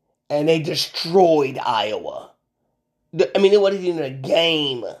 And they destroyed Iowa. I mean, it wasn't even a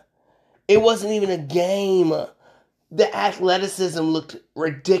game. The athleticism looked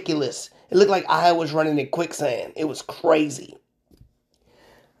ridiculous. It looked like Iowa was running in quicksand. It was crazy.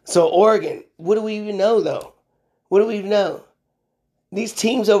 So Oregon, what do we even know, though? What do we even know? These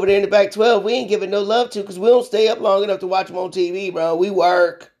teams over there in the Pac-12, we ain't giving no love to because we don't stay up long enough to watch them on TV, bro. We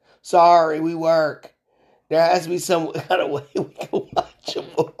work. Sorry, we work. There has to be some kind of way we can watch them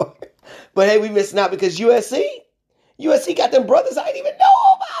more. But hey, we missing out because USC got them brothers I didn't even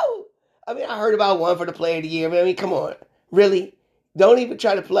know about. I mean, I heard about one for the player of the year. I mean, come on. Really? Don't even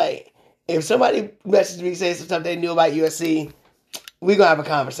try to play. If somebody messaged me saying some stuff they knew about USC, we're going to have a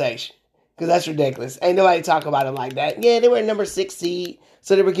conversation. Because that's ridiculous. Ain't nobody talk about them like that. Yeah, they were number 6 seed,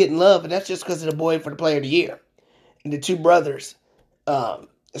 so they were getting love. And that's just because of the boy for the player of the year. And the 2 brothers.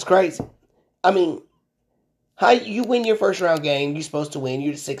 It's crazy. I mean, how you win your first round game, you're supposed to win.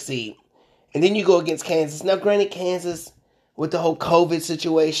 You're the 6th seed. And then you go against Kansas. Now, granted, Kansas, with the whole COVID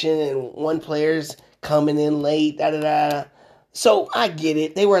situation and one player's coming in late, da-da-da. So, I get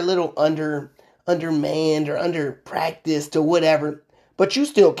it. They were a little undermanned or under-practiced or whatever. But you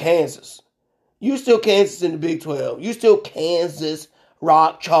still Kansas. You still Kansas in the Big 12. You still Kansas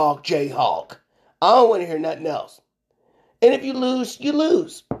Rock Chalk Jayhawk. I don't want to hear nothing else. And if you lose, you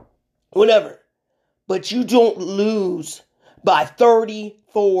lose. Whatever. But you don't lose by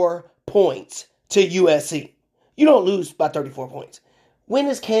 34 points to USC. You don't lose by 34 points. When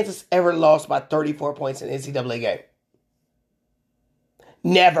has Kansas ever lost by 34 points in an NCAA game?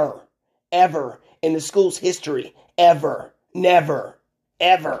 Never. Ever. In the school's history. Ever. Never.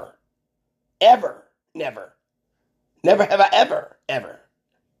 Ever. Ever. Never. Never have I ever.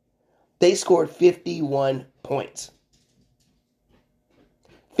 They scored 51 points.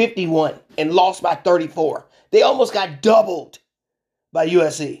 51 and lost by 34. They almost got doubled by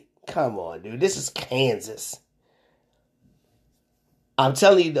USC. Come on, dude. This is Kansas. I'm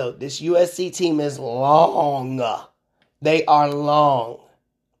telling you, though, this USC team is long. They are long.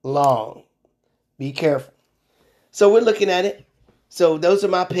 Long. Be careful. So we're looking at it. So those are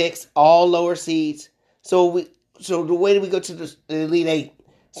my picks, all lower seeds. So the way do we go to the Elite Eight?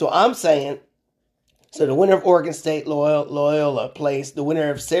 So I'm saying, so the winner of Oregon State, Loyola plays the winner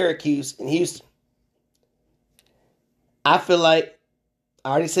of Syracuse and Houston. I feel like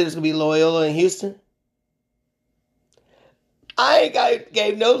I already said it's going to be Loyola in Houston.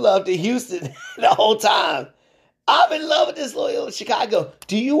 Gave no love to Houston the whole time. I've been loving this Loyola Chicago.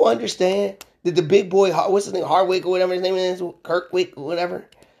 Do you understand that the big boy, what's his name, Hardwick or whatever his name is, Kirkwick or whatever,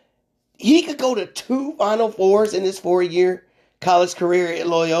 he could go to 2 Final Fours in his 4-year college career at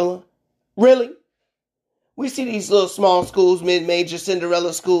Loyola? Really? We see these little small schools, mid-major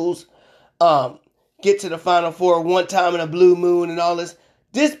Cinderella schools, get to the Final Four one time in a blue moon and all this.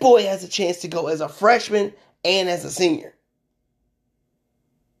 This boy has a chance to go as a freshman and as a senior.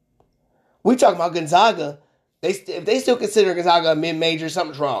 We talking about Gonzaga. If they still consider Gonzaga a mid-major,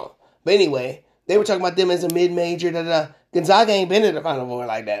 something's wrong. But anyway, they were talking about them as a mid-major. Gonzaga ain't been in the Final Four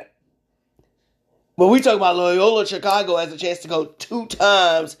like that. But we talk about Loyola Chicago has a chance to go 2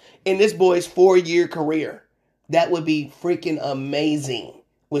 times in this boy's 4-year career. That would be freaking amazing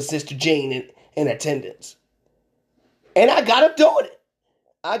with Sister Jean in attendance. And I got him doing it.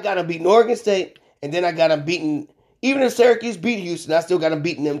 I got him beating Oregon State, and then I got him beating, even if Syracuse beat Houston, I still got him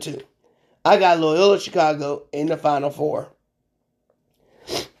beating them too. I got Loyola Chicago in the Final Four.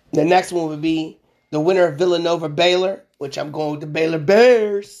 The next one would be the winner of Villanova Baylor, which I'm going with the Baylor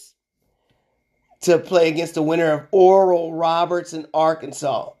Bears, to play against the winner of Oral Roberts in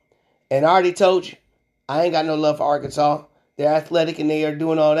Arkansas. And I already told you, I ain't got no love for Arkansas. They're athletic and they are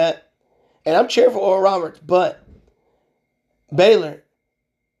doing all that. And I'm cheering for Oral Roberts, but Baylor,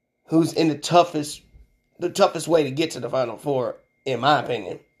 who's in the toughest way to get to the Final Four, in my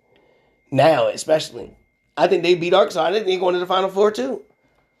opinion, now especially, I think they beat Arkansas. I think they're going to the Final Four too.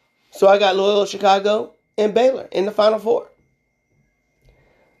 So I got Loyola Chicago and Baylor in the Final Four.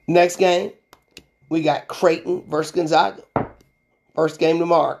 Next game, we got Creighton versus Gonzaga. First game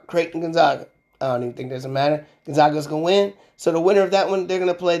tomorrow, Creighton-Gonzaga. I don't even think it doesn't matter. Gonzaga's going to win. So the winner of that one, they're going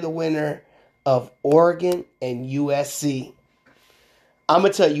to play the winner of Oregon and USC. I'm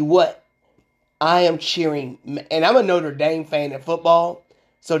going to tell you what. I am cheering, and I'm a Notre Dame fan in football,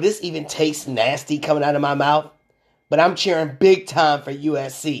 so this even tastes nasty coming out of my mouth. But I'm cheering big time for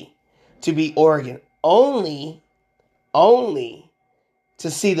USC to beat Oregon. Only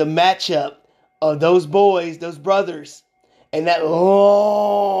to see the matchup of those boys, those brothers, and that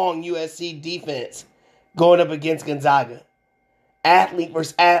long USC defense going up against Gonzaga. Athlete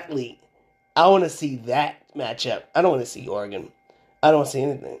versus athlete. I want to see that matchup. I don't want to see Oregon. I don't want to see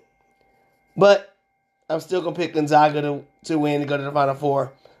anything. But I'm still going to pick Gonzaga to win and go to the Final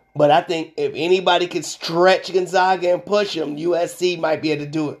Four. But I think if anybody could stretch Gonzaga and push them, USC might be able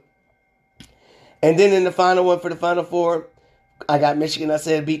to do it. And then in the final one for the Final Four, I got Michigan, I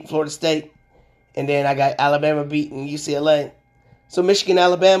said, beating Florida State. And then I got Alabama beating UCLA. So Michigan,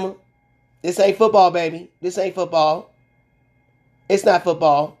 Alabama, this ain't football, baby. This ain't football. It's not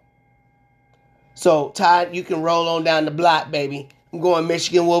football. So, Todd, you can roll on down the block, baby. I'm going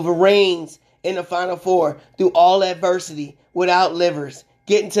Michigan Wolverines in the Final Four through all adversity without livers,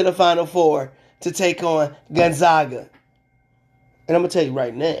 getting to the Final Four to take on Gonzaga. And I'm going to tell you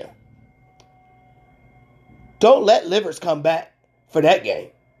right now, don't let livers come back for that game.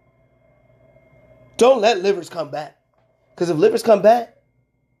 Don't let livers come back. Because if livers come back,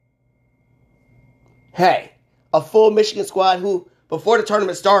 hey, a full Michigan squad who, before the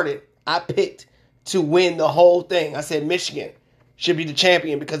tournament started, I picked to win the whole thing. I said Michigan should be the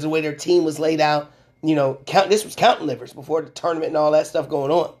champion because of the way their team was laid out. You know, this was counting livers before the tournament and all that stuff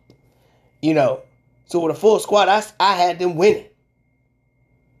going on. You know, so with a full squad, I had them winning.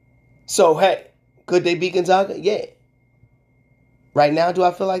 So, hey, could they beat Gonzaga? Yeah. Right now, do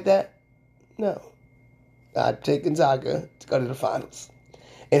I feel like that? No. I'd take Gonzaga to go to the finals.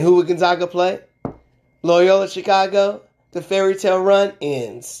 And who would Gonzaga play? Loyola Chicago. The fairy tale run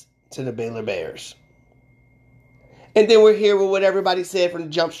ends to the Baylor Bears. And then we're here with what everybody said from the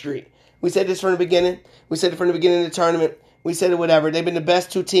jump street. We said this from the beginning. We said it from the beginning of the tournament. We said it whatever. They've been the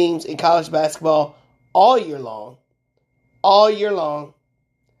best 2 teams in college basketball all year long. All year long.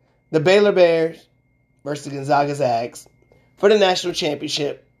 The Baylor Bears versus the Gonzaga Zags for the national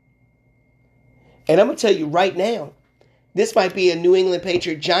championship. And I'm going to tell you right now, this might be a New England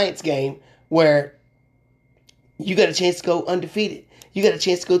Patriot Giants game where you got a chance to go undefeated. You got a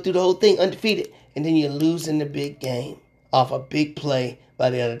chance to go through the whole thing undefeated. And then you lose in the big game off a big play by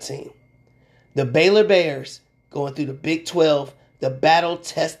the other team. The Baylor Bears going through the Big 12, the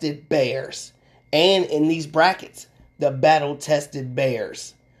battle-tested Bears. And in these brackets, the battle-tested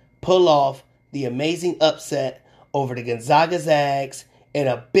Bears pull off the amazing upset over the Gonzaga Zags in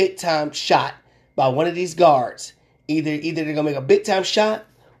a big-time shot by one of these guards. Either they're going to make a big-time shot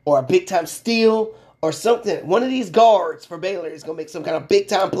or a big-time steal or something. One of these guards for Baylor is going to make some kind of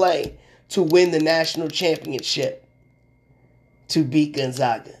big-time play to win the national championship. to beat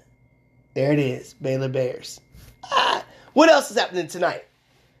Gonzaga. There it is, Baylor Bears. What else is happening tonight?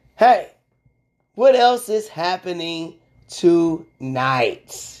 Hey, what else is happening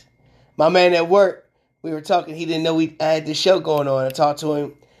tonight? My man at work, we were talking. He didn't know I had this show going on. I talked to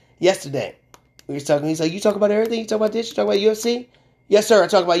him yesterday. We were talking. He's like, you talk about everything? You talk about this? You talk about UFC? Yes, sir. I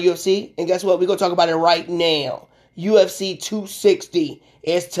talk about UFC. And guess what? We're going to talk about it right now. UFC 260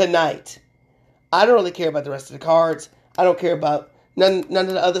 is tonight. I don't really care about the rest of the cards. I don't care about none of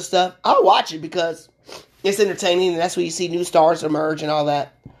the other stuff. I'll watch it because it's entertaining and that's where you see new stars emerge and all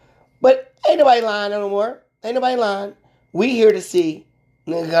that. But ain't nobody lying no more. Ain't nobody lying. We here to see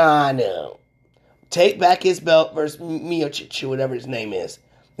Ncaa take back his belt versus Miocic, whatever his name is.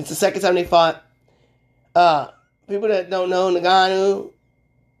 It's the second time they fought. People that don't know, Ncaa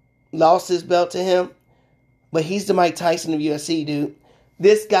lost his belt to him. But he's the Mike Tyson of UFC, dude.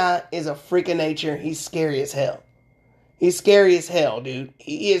 This guy is a freak of nature. He's scary as hell. He's scary as hell, dude.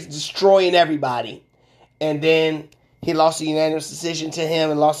 He is destroying everybody. And then he lost a unanimous decision to him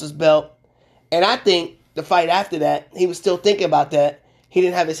and lost his belt. And I think the fight after that, he was still thinking about that. He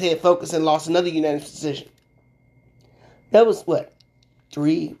didn't have his head focused and lost another unanimous decision. That was,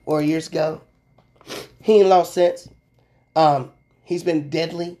 3-4 years ago? He ain't lost since. He's been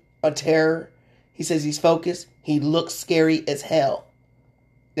deadly, a terror. He says he's focused. He looks scary as hell.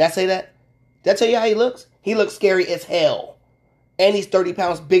 Did I say that? Did I tell you how he looks? He looks scary as hell. And he's 30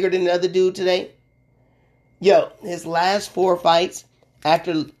 pounds bigger than the other dude today. Yo, his last 4 fights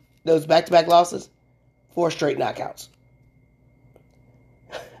after those back-to-back losses, 4 straight knockouts.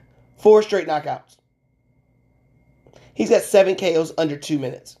 4 straight knockouts. He's got 7 KOs under 2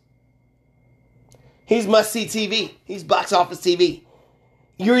 minutes. He's must-see TV. He's box office TV.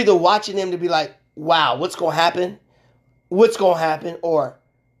 You're either watching him to be like, wow, what's going to happen? What's going to happen? Or,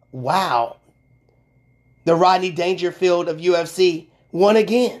 wow, the Rodney Dangerfield of UFC won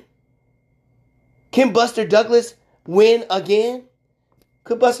again. Can Buster Douglas win again?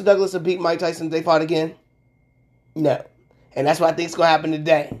 Could Buster Douglas have beat Mike Tyson if they fought again? No. And that's what I think is going to happen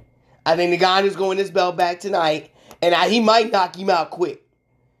today. I think Ncaa is going his belt back tonight, and he might knock him out quick.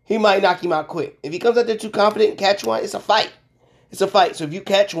 He might knock him out quick. If he comes out there too confident and catch one, it's a fight. It's a fight. So if you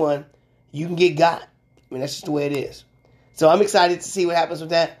catch one, you can get got. I mean, that's just the way it is. So I'm excited to see what happens with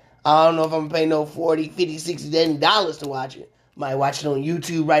that. I don't know if I'm going to pay no $40, $50, $60, $70 to watch it. Might watch it on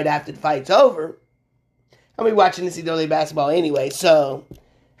YouTube right after the fight's over. I'll be watching NCAA basketball anyway, so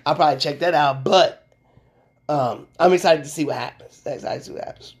I'll probably check that out. But I'm excited to see what happens.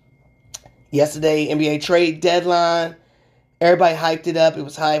 Yesterday, NBA trade deadline. Everybody hyped it up. It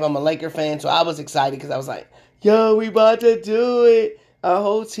was hype. I'm a Laker fan, so I was excited because I was like, yo, we about to do it. Our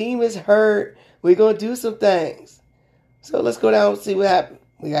whole team is hurt. We're going to do some things. So let's go down and see what happened.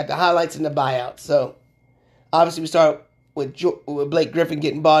 We got the highlights and the buyout. So obviously we start with Blake Griffin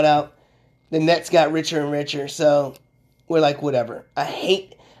getting bought out. The Nets got richer and richer. So we're like, whatever.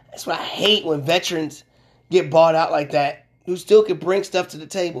 That's what I hate when veterans get bought out like that, who still can bring stuff to the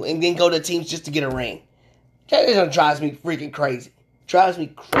table and then go to teams just to get a ring. That just drives me freaking crazy. Drives me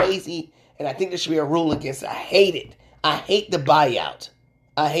crazy, and I think there should be a rule against it. I hate it. I hate the buyout.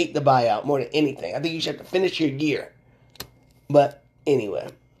 I hate the buyout more than anything. I think you should have to finish your year. But anyway.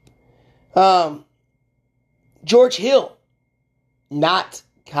 George Hill, not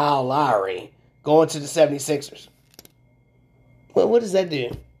Kyle Lowry, going to the 76ers. Well, what does that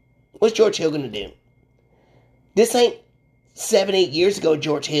do? What's George Hill going to do? This ain't 7-8 years ago,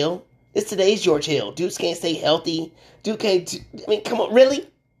 George Hill. This today's George Hill. Dudes can't stay healthy. Dude can't... I mean, come on. Really?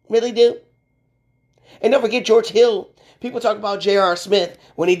 Really, dude? And don't forget George Hill. People talk about J.R. Smith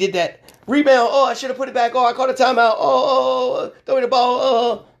when he did that rebound. Oh, I should have put it back. Oh, I caught a timeout. Oh, throw me the ball.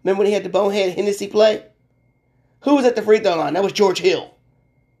 Oh. Remember when he had the bonehead Hennessy play? Who was at the free throw line? That was George Hill.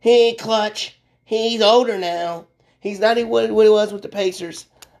 He ain't clutch. He's older now. He's not even what he was with the Pacers.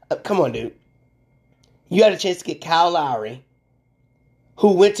 Come on, dude. You had a chance to get Kyle Lowry,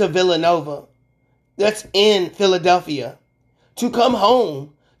 who went to Villanova, that's in Philadelphia, to come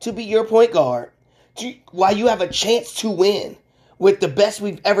home to be your point guard, while you have a chance to win with the best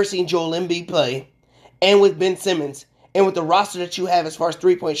we've ever seen Joel Embiid play, and with Ben Simmons, and with the roster that you have as far as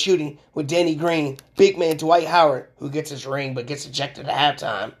three-point shooting with Danny Green, big man Dwight Howard, who gets his ring but gets ejected at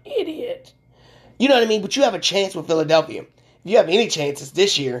halftime. Idiot. You know what I mean? But you have a chance with Philadelphia. If you have any chances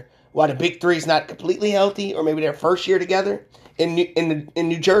this year, while the big three's not completely healthy, or maybe their first year together in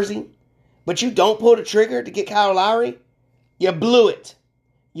New Jersey, but you don't pull the trigger to get Kyle Lowry, you blew it.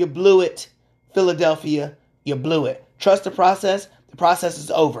 You blew it, Philadelphia. You blew it. Trust the process. The process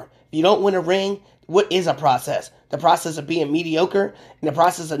is over. If you don't win a ring, what is a process? The process of being mediocre and the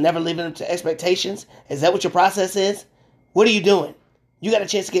process of never living up to expectations? Is that what your process is? What are you doing? You got a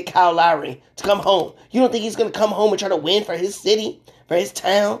chance to get Kyle Lowry to come home. You don't think he's going to come home and try to win for his city, for his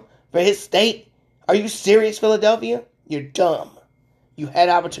town, for his state? Are you serious, Philadelphia? You're dumb. You had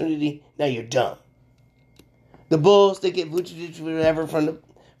opportunity, now you're dumb. The Bulls, they get Vucevic whatever from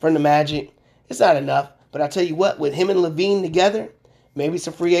the Magic. It's not enough. But I tell you what, with him and Levine together, maybe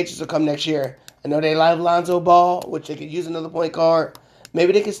some free agents will come next year. I know they like Lonzo Ball, which they could use another point guard.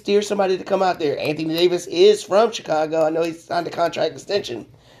 Maybe they could steer somebody to come out there. Anthony Davis is from Chicago. I know he's signed a contract extension.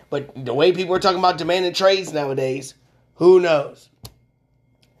 But the way people are talking about demanding trades nowadays, who knows?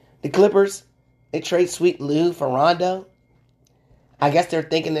 The Clippers, they trade Sweet Lou for Rondo. I guess they're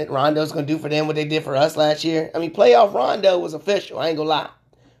thinking that Rondo's going to do for them what they did for us last year. I mean, playoff Rondo was official. I ain't going to lie.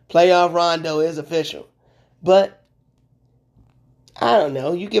 Playoff Rondo is official. But, I don't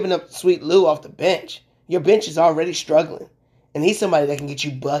know. You giving up Sweet Lou off the bench. Your bench is already struggling. And he's somebody that can get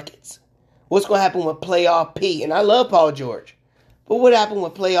you buckets. What's going to happen with playoff P? And I love Paul George. But what happened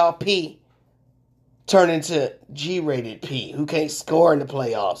with playoff P turn into G-rated P, who can't score in the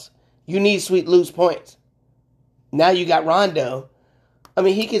playoffs? You need Sweet Lou's points. Now you got Rondo. I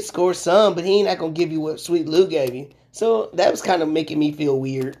mean, he could score some, but he ain't not going to give you what Sweet Lou gave you. So that was kind of making me feel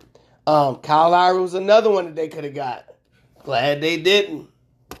weird. Kyle Lowry was another one that they could have got. Glad they didn't.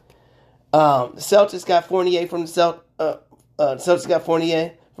 The Celtics got Fournier from the Celtics got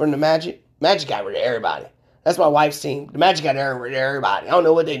Fournier from the Magic. Magic got rid of everybody. That's my wife's team. The Magic got rid of everybody. I don't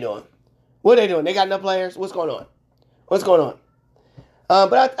know what they're doing. What are they doing? They got enough players? What's going on? What's going on?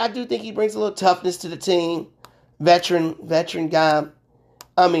 But I do think he brings a little toughness to the team. Veteran guy.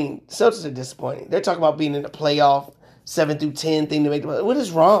 I mean, Celtics are disappointing. They're talking about being in the playoff 7 through 10 thing to make the playoffs. What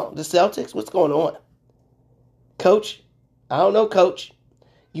is wrong? The Celtics? What's going on? Coach? I don't know, Coach.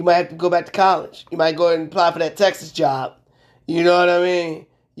 You might have to go back to college. You might go ahead and apply for that Texas job. You know what I mean?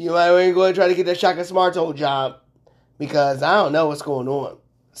 You might go and try to get that Shaka Smart's old job. Because I don't know what's going on.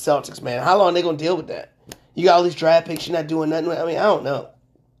 Celtics, man. How long are they going to deal with that? You got all these draft picks. You're not doing nothing with. I mean, I don't know.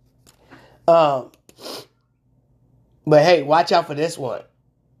 But hey, watch out for this one.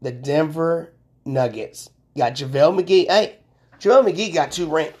 The Denver Nuggets. Got JaVale McGee. Hey, JaVale McGee got 2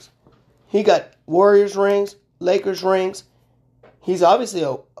 rings. He got Warriors rings, Lakers rings. He's obviously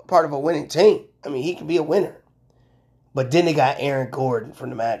a part of a winning team. I mean, he can be a winner. But then they got Aaron Gordon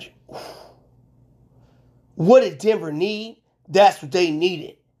from the Magic. What did Denver need? That's what they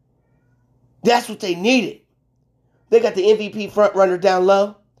needed. That's what they needed. They got the MVP front runner down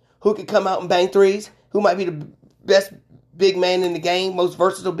low who can come out and bang threes, who might be the best big man in the game, most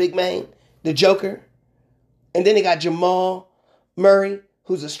versatile big man, the Joker. And then they got Jamal Murray,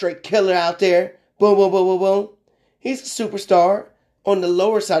 who's a straight killer out there. Boom, boom, boom, boom, boom. He's a superstar on the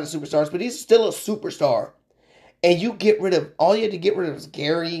lower side of superstars, but he's still a superstar. And you get rid of, all you had to get rid of was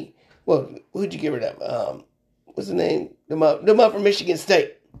Gary. Well, who'd you get rid of? What's his name? The mutt from Michigan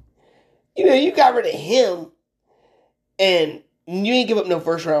State. You know, you got rid of him, and you ain't give up no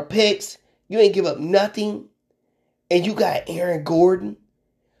first round picks. You ain't give up nothing. And you got Aaron Gordon,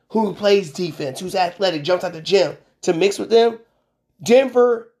 who plays defense, who's athletic, jumps out the gym to mix with them.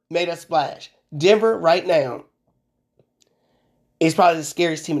 Denver made a splash. Denver, right now, is probably the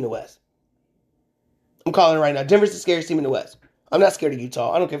scariest team in the West. I'm calling it right now. Denver's the scariest team in the West. I'm not scared of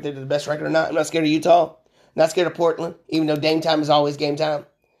Utah. I don't care if they're the best record or not. I'm not scared of Utah. I'm not scared of Portland, even though game time is always game time.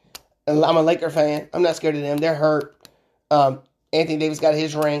 I'm a Laker fan. I'm not scared of them. They're hurt. Anthony Davis got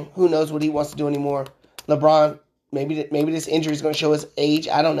his ring. Who knows what he wants to do anymore? LeBron, maybe this injury is going to show his age.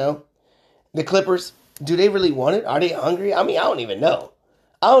 I don't know. The Clippers, do they really want it? Are they hungry? I mean, I don't even know.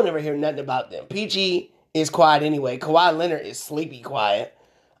 I don't ever hear nothing about them. PG is quiet anyway. Kawhi Leonard is sleepy quiet.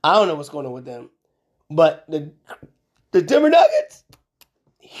 I don't know what's going on with them. But the Denver Nuggets,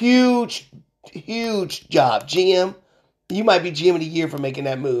 huge job. GM, you might be GM of the year for making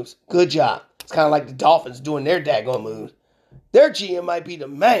that moves. Good job. It's kind of like the Dolphins doing their daggone moves. Their GM might be the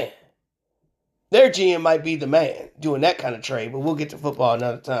man. Their GM might be the man doing that kind of trade, but we'll get to football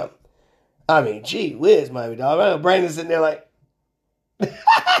another time. I mean, gee whiz, Miami dog. I know Brandon's sitting there like...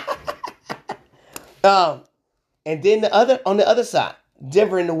 and then on the other side,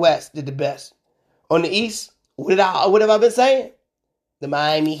 Denver in the West did the best. On the East, what have I been saying? The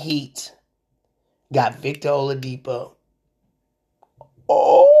Miami Heat got Victor Oladipo.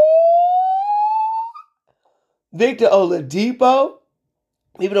 Oh! Victor Oladipo?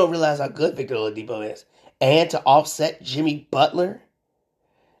 People don't realize how good Victor Oladipo is. And to offset Jimmy Butler.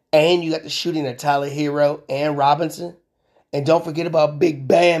 And you got the shooting of Tyler Hero and Robinson. And don't forget about Big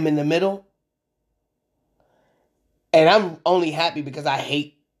Bam in the middle. And I'm only happy because I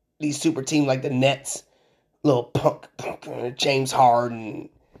hate these super teams like the Nets. Little punk James Harden.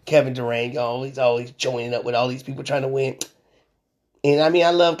 Kevin Durant always joining up with all these people trying to win. And I mean,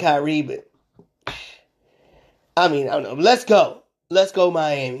 I love Kyrie, but I mean, I don't know. Let's go. Let's go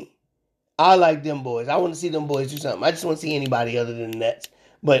Miami. I like them boys. I want to see them boys do something. I just want to see anybody other than the Nets.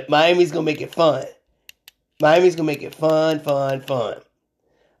 But Miami's going to make it fun. Miami's going to make it fun.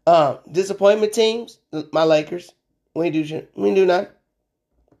 Disappointment teams, my Lakers. We ain't do shit. We ain't do nothing.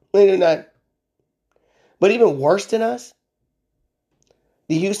 But even worse than us,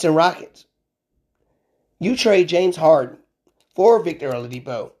 the Houston Rockets. You trade James Harden for Victor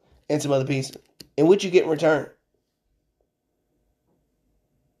Oladipo and some other pieces. And what you get in return?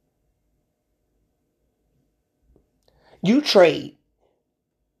 You trade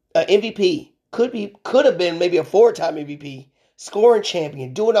an MVP, could have been maybe a 4-time MVP, scoring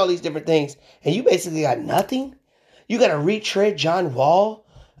champion, doing all these different things, and you basically got nothing? You got to retread John Wall?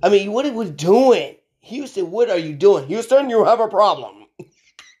 I mean, what are we doing? Houston, what are you doing? Houston, you have a problem.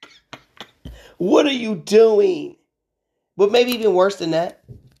 What are you doing? But maybe even worse than that,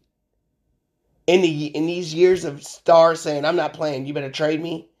 in these years of stars saying, I'm not playing, you better trade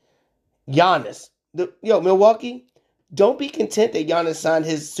me. Giannis. Milwaukee, don't be content that Giannis signed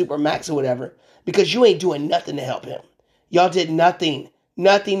his super max or whatever, because you ain't doing nothing to help him. Y'all did nothing.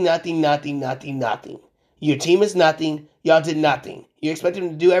 Nothing. Your team is nothing. Y'all did nothing. You expect him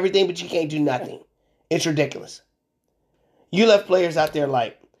to do everything, but you can't do nothing. It's ridiculous. You left players out there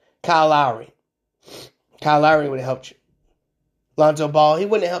like Kyle Lowry. Kyle Lowry would have helped you. Lonzo Ball, he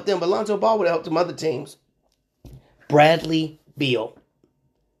wouldn't have helped them, but Lonzo Ball would have helped some other teams. Bradley Beal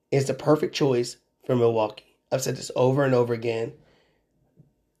is the perfect choice for Milwaukee. I've said this over and over again.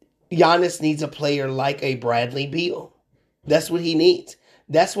 Giannis needs a player like a Bradley Beal. That's what he needs.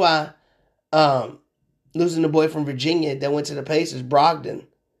 That's why losing the boy from Virginia that went to the Pacers, Brogdon,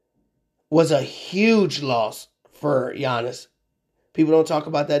 was a huge loss for Giannis. People don't talk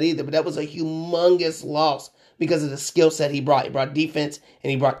about that either, but that was a humongous loss because of the skill set he brought. He brought defense,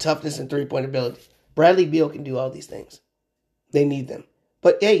 and he brought toughness and three-point ability. Bradley Beal can do all these things. They need them.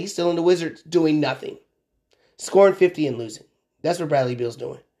 But, hey, he's still in the Wizards doing nothing. Scoring 50 and losing. That's what Bradley Beal's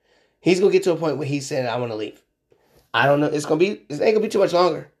doing. He's going to get to a point where he's saying, I want to leave. I don't know. It ain't going to be too much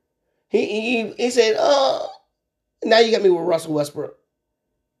longer. He said, now you got me with Russell Westbrook.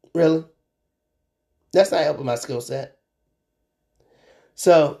 Really? That's not helping my skill set.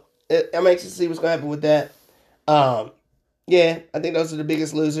 So, I'm anxious to see what's going to happen with that. Yeah, I think those are the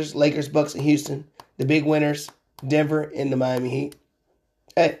biggest losers. Lakers, Bucks, and Houston. The big winners, Denver and the Miami Heat.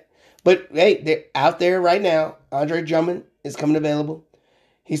 But they're out there right now. Andre Drummond is coming available.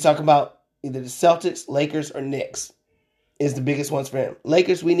 He's talking about either the Celtics, Lakers, or Knicks is the biggest ones for him.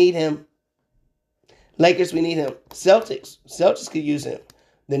 Lakers, we need him. Celtics could use him.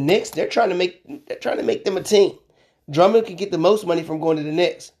 The Knicks, they're trying to make them a team. Drummond can get the most money from going to the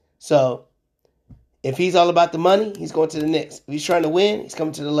Knicks. So, if he's all about the money, he's going to the Knicks. If he's trying to win, he's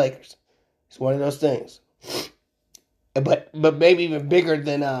coming to the Lakers. It's one of those things. But maybe even bigger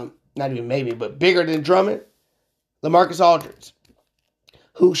than, not even maybe, but bigger than Drummond, LaMarcus Aldridge,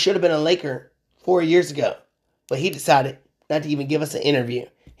 who should have been a Laker 4 years ago. But he decided not to even give us an interview.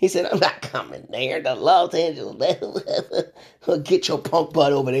 He said, I'm not coming there to Los Angeles. Get your punk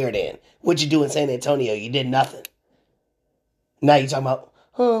butt over there then. What'd you do in San Antonio? You did nothing. Now you're talking about,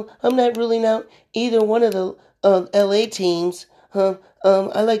 I'm not ruling out either one of the LA teams.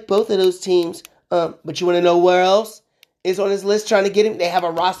 I like both of those teams. But you want to know where else is on his list trying to get him? They have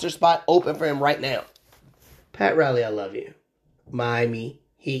a roster spot open for him right now. Pat Riley, I love you. Miami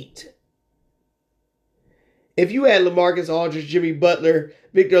Heat. If you had LaMarcus Aldridge, Jimmy Butler,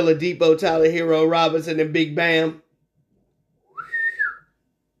 Victor Oladipo, Tyler Hero, Robinson, and Big Bam.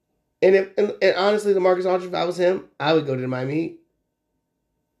 And honestly, LaMarcus Aldridge, if I was him, I would go to the Miami Heat.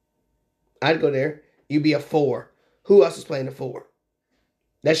 I'd go there. You'd be a 4. Who else is playing the 4?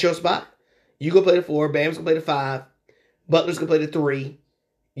 That's your spot. You go play the 4. Bam's going to play the 5. Butler's going to play the 3.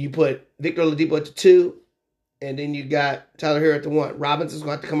 You put Victor Oladipo at the 2. And then you got Tyler Hero at the 1. Robinson's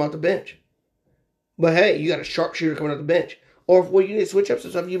going to have to come off the bench. But hey, you got a sharpshooter coming off the bench. Or if you need to switch up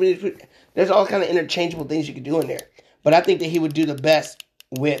some stuff, there's all kind of interchangeable things you can do in there. But I think that he would do the best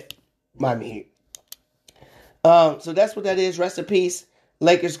with Miami Heat. So that's what that is. Rest in peace.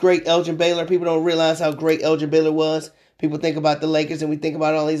 Lakers great Elgin Baylor. People don't realize how great Elgin Baylor was. People think about the Lakers and we think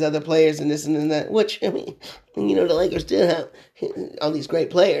about all these other players and this and that. Which, I mean, the Lakers did have all these great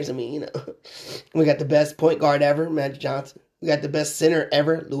players. I mean, we got the best point guard ever, Magic Johnson. We got the best center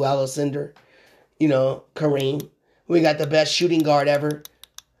ever, Lou Alcindor. Kareem. We got the best shooting guard ever,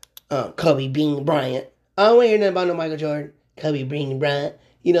 Kobe Bean Bryant. I don't want to hear nothing about no Michael Jordan. Kobe Bean Bryant.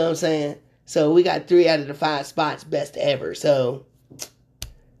 You know what I'm saying? So we got 3 out of the 5 spots best ever. So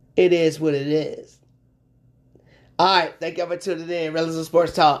It is what it is. All right. Thank y'all for tuning in. Rellism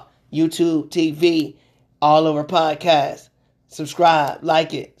Sports Talk. YouTube, TV, all over podcasts. Subscribe,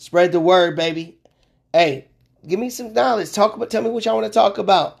 like it. Spread the word, baby. Hey, give me some knowledge. Tell me what y'all want to talk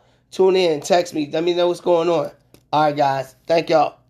about. Tune in. Text me. Let me know what's going on. All right, guys. Thank y'all.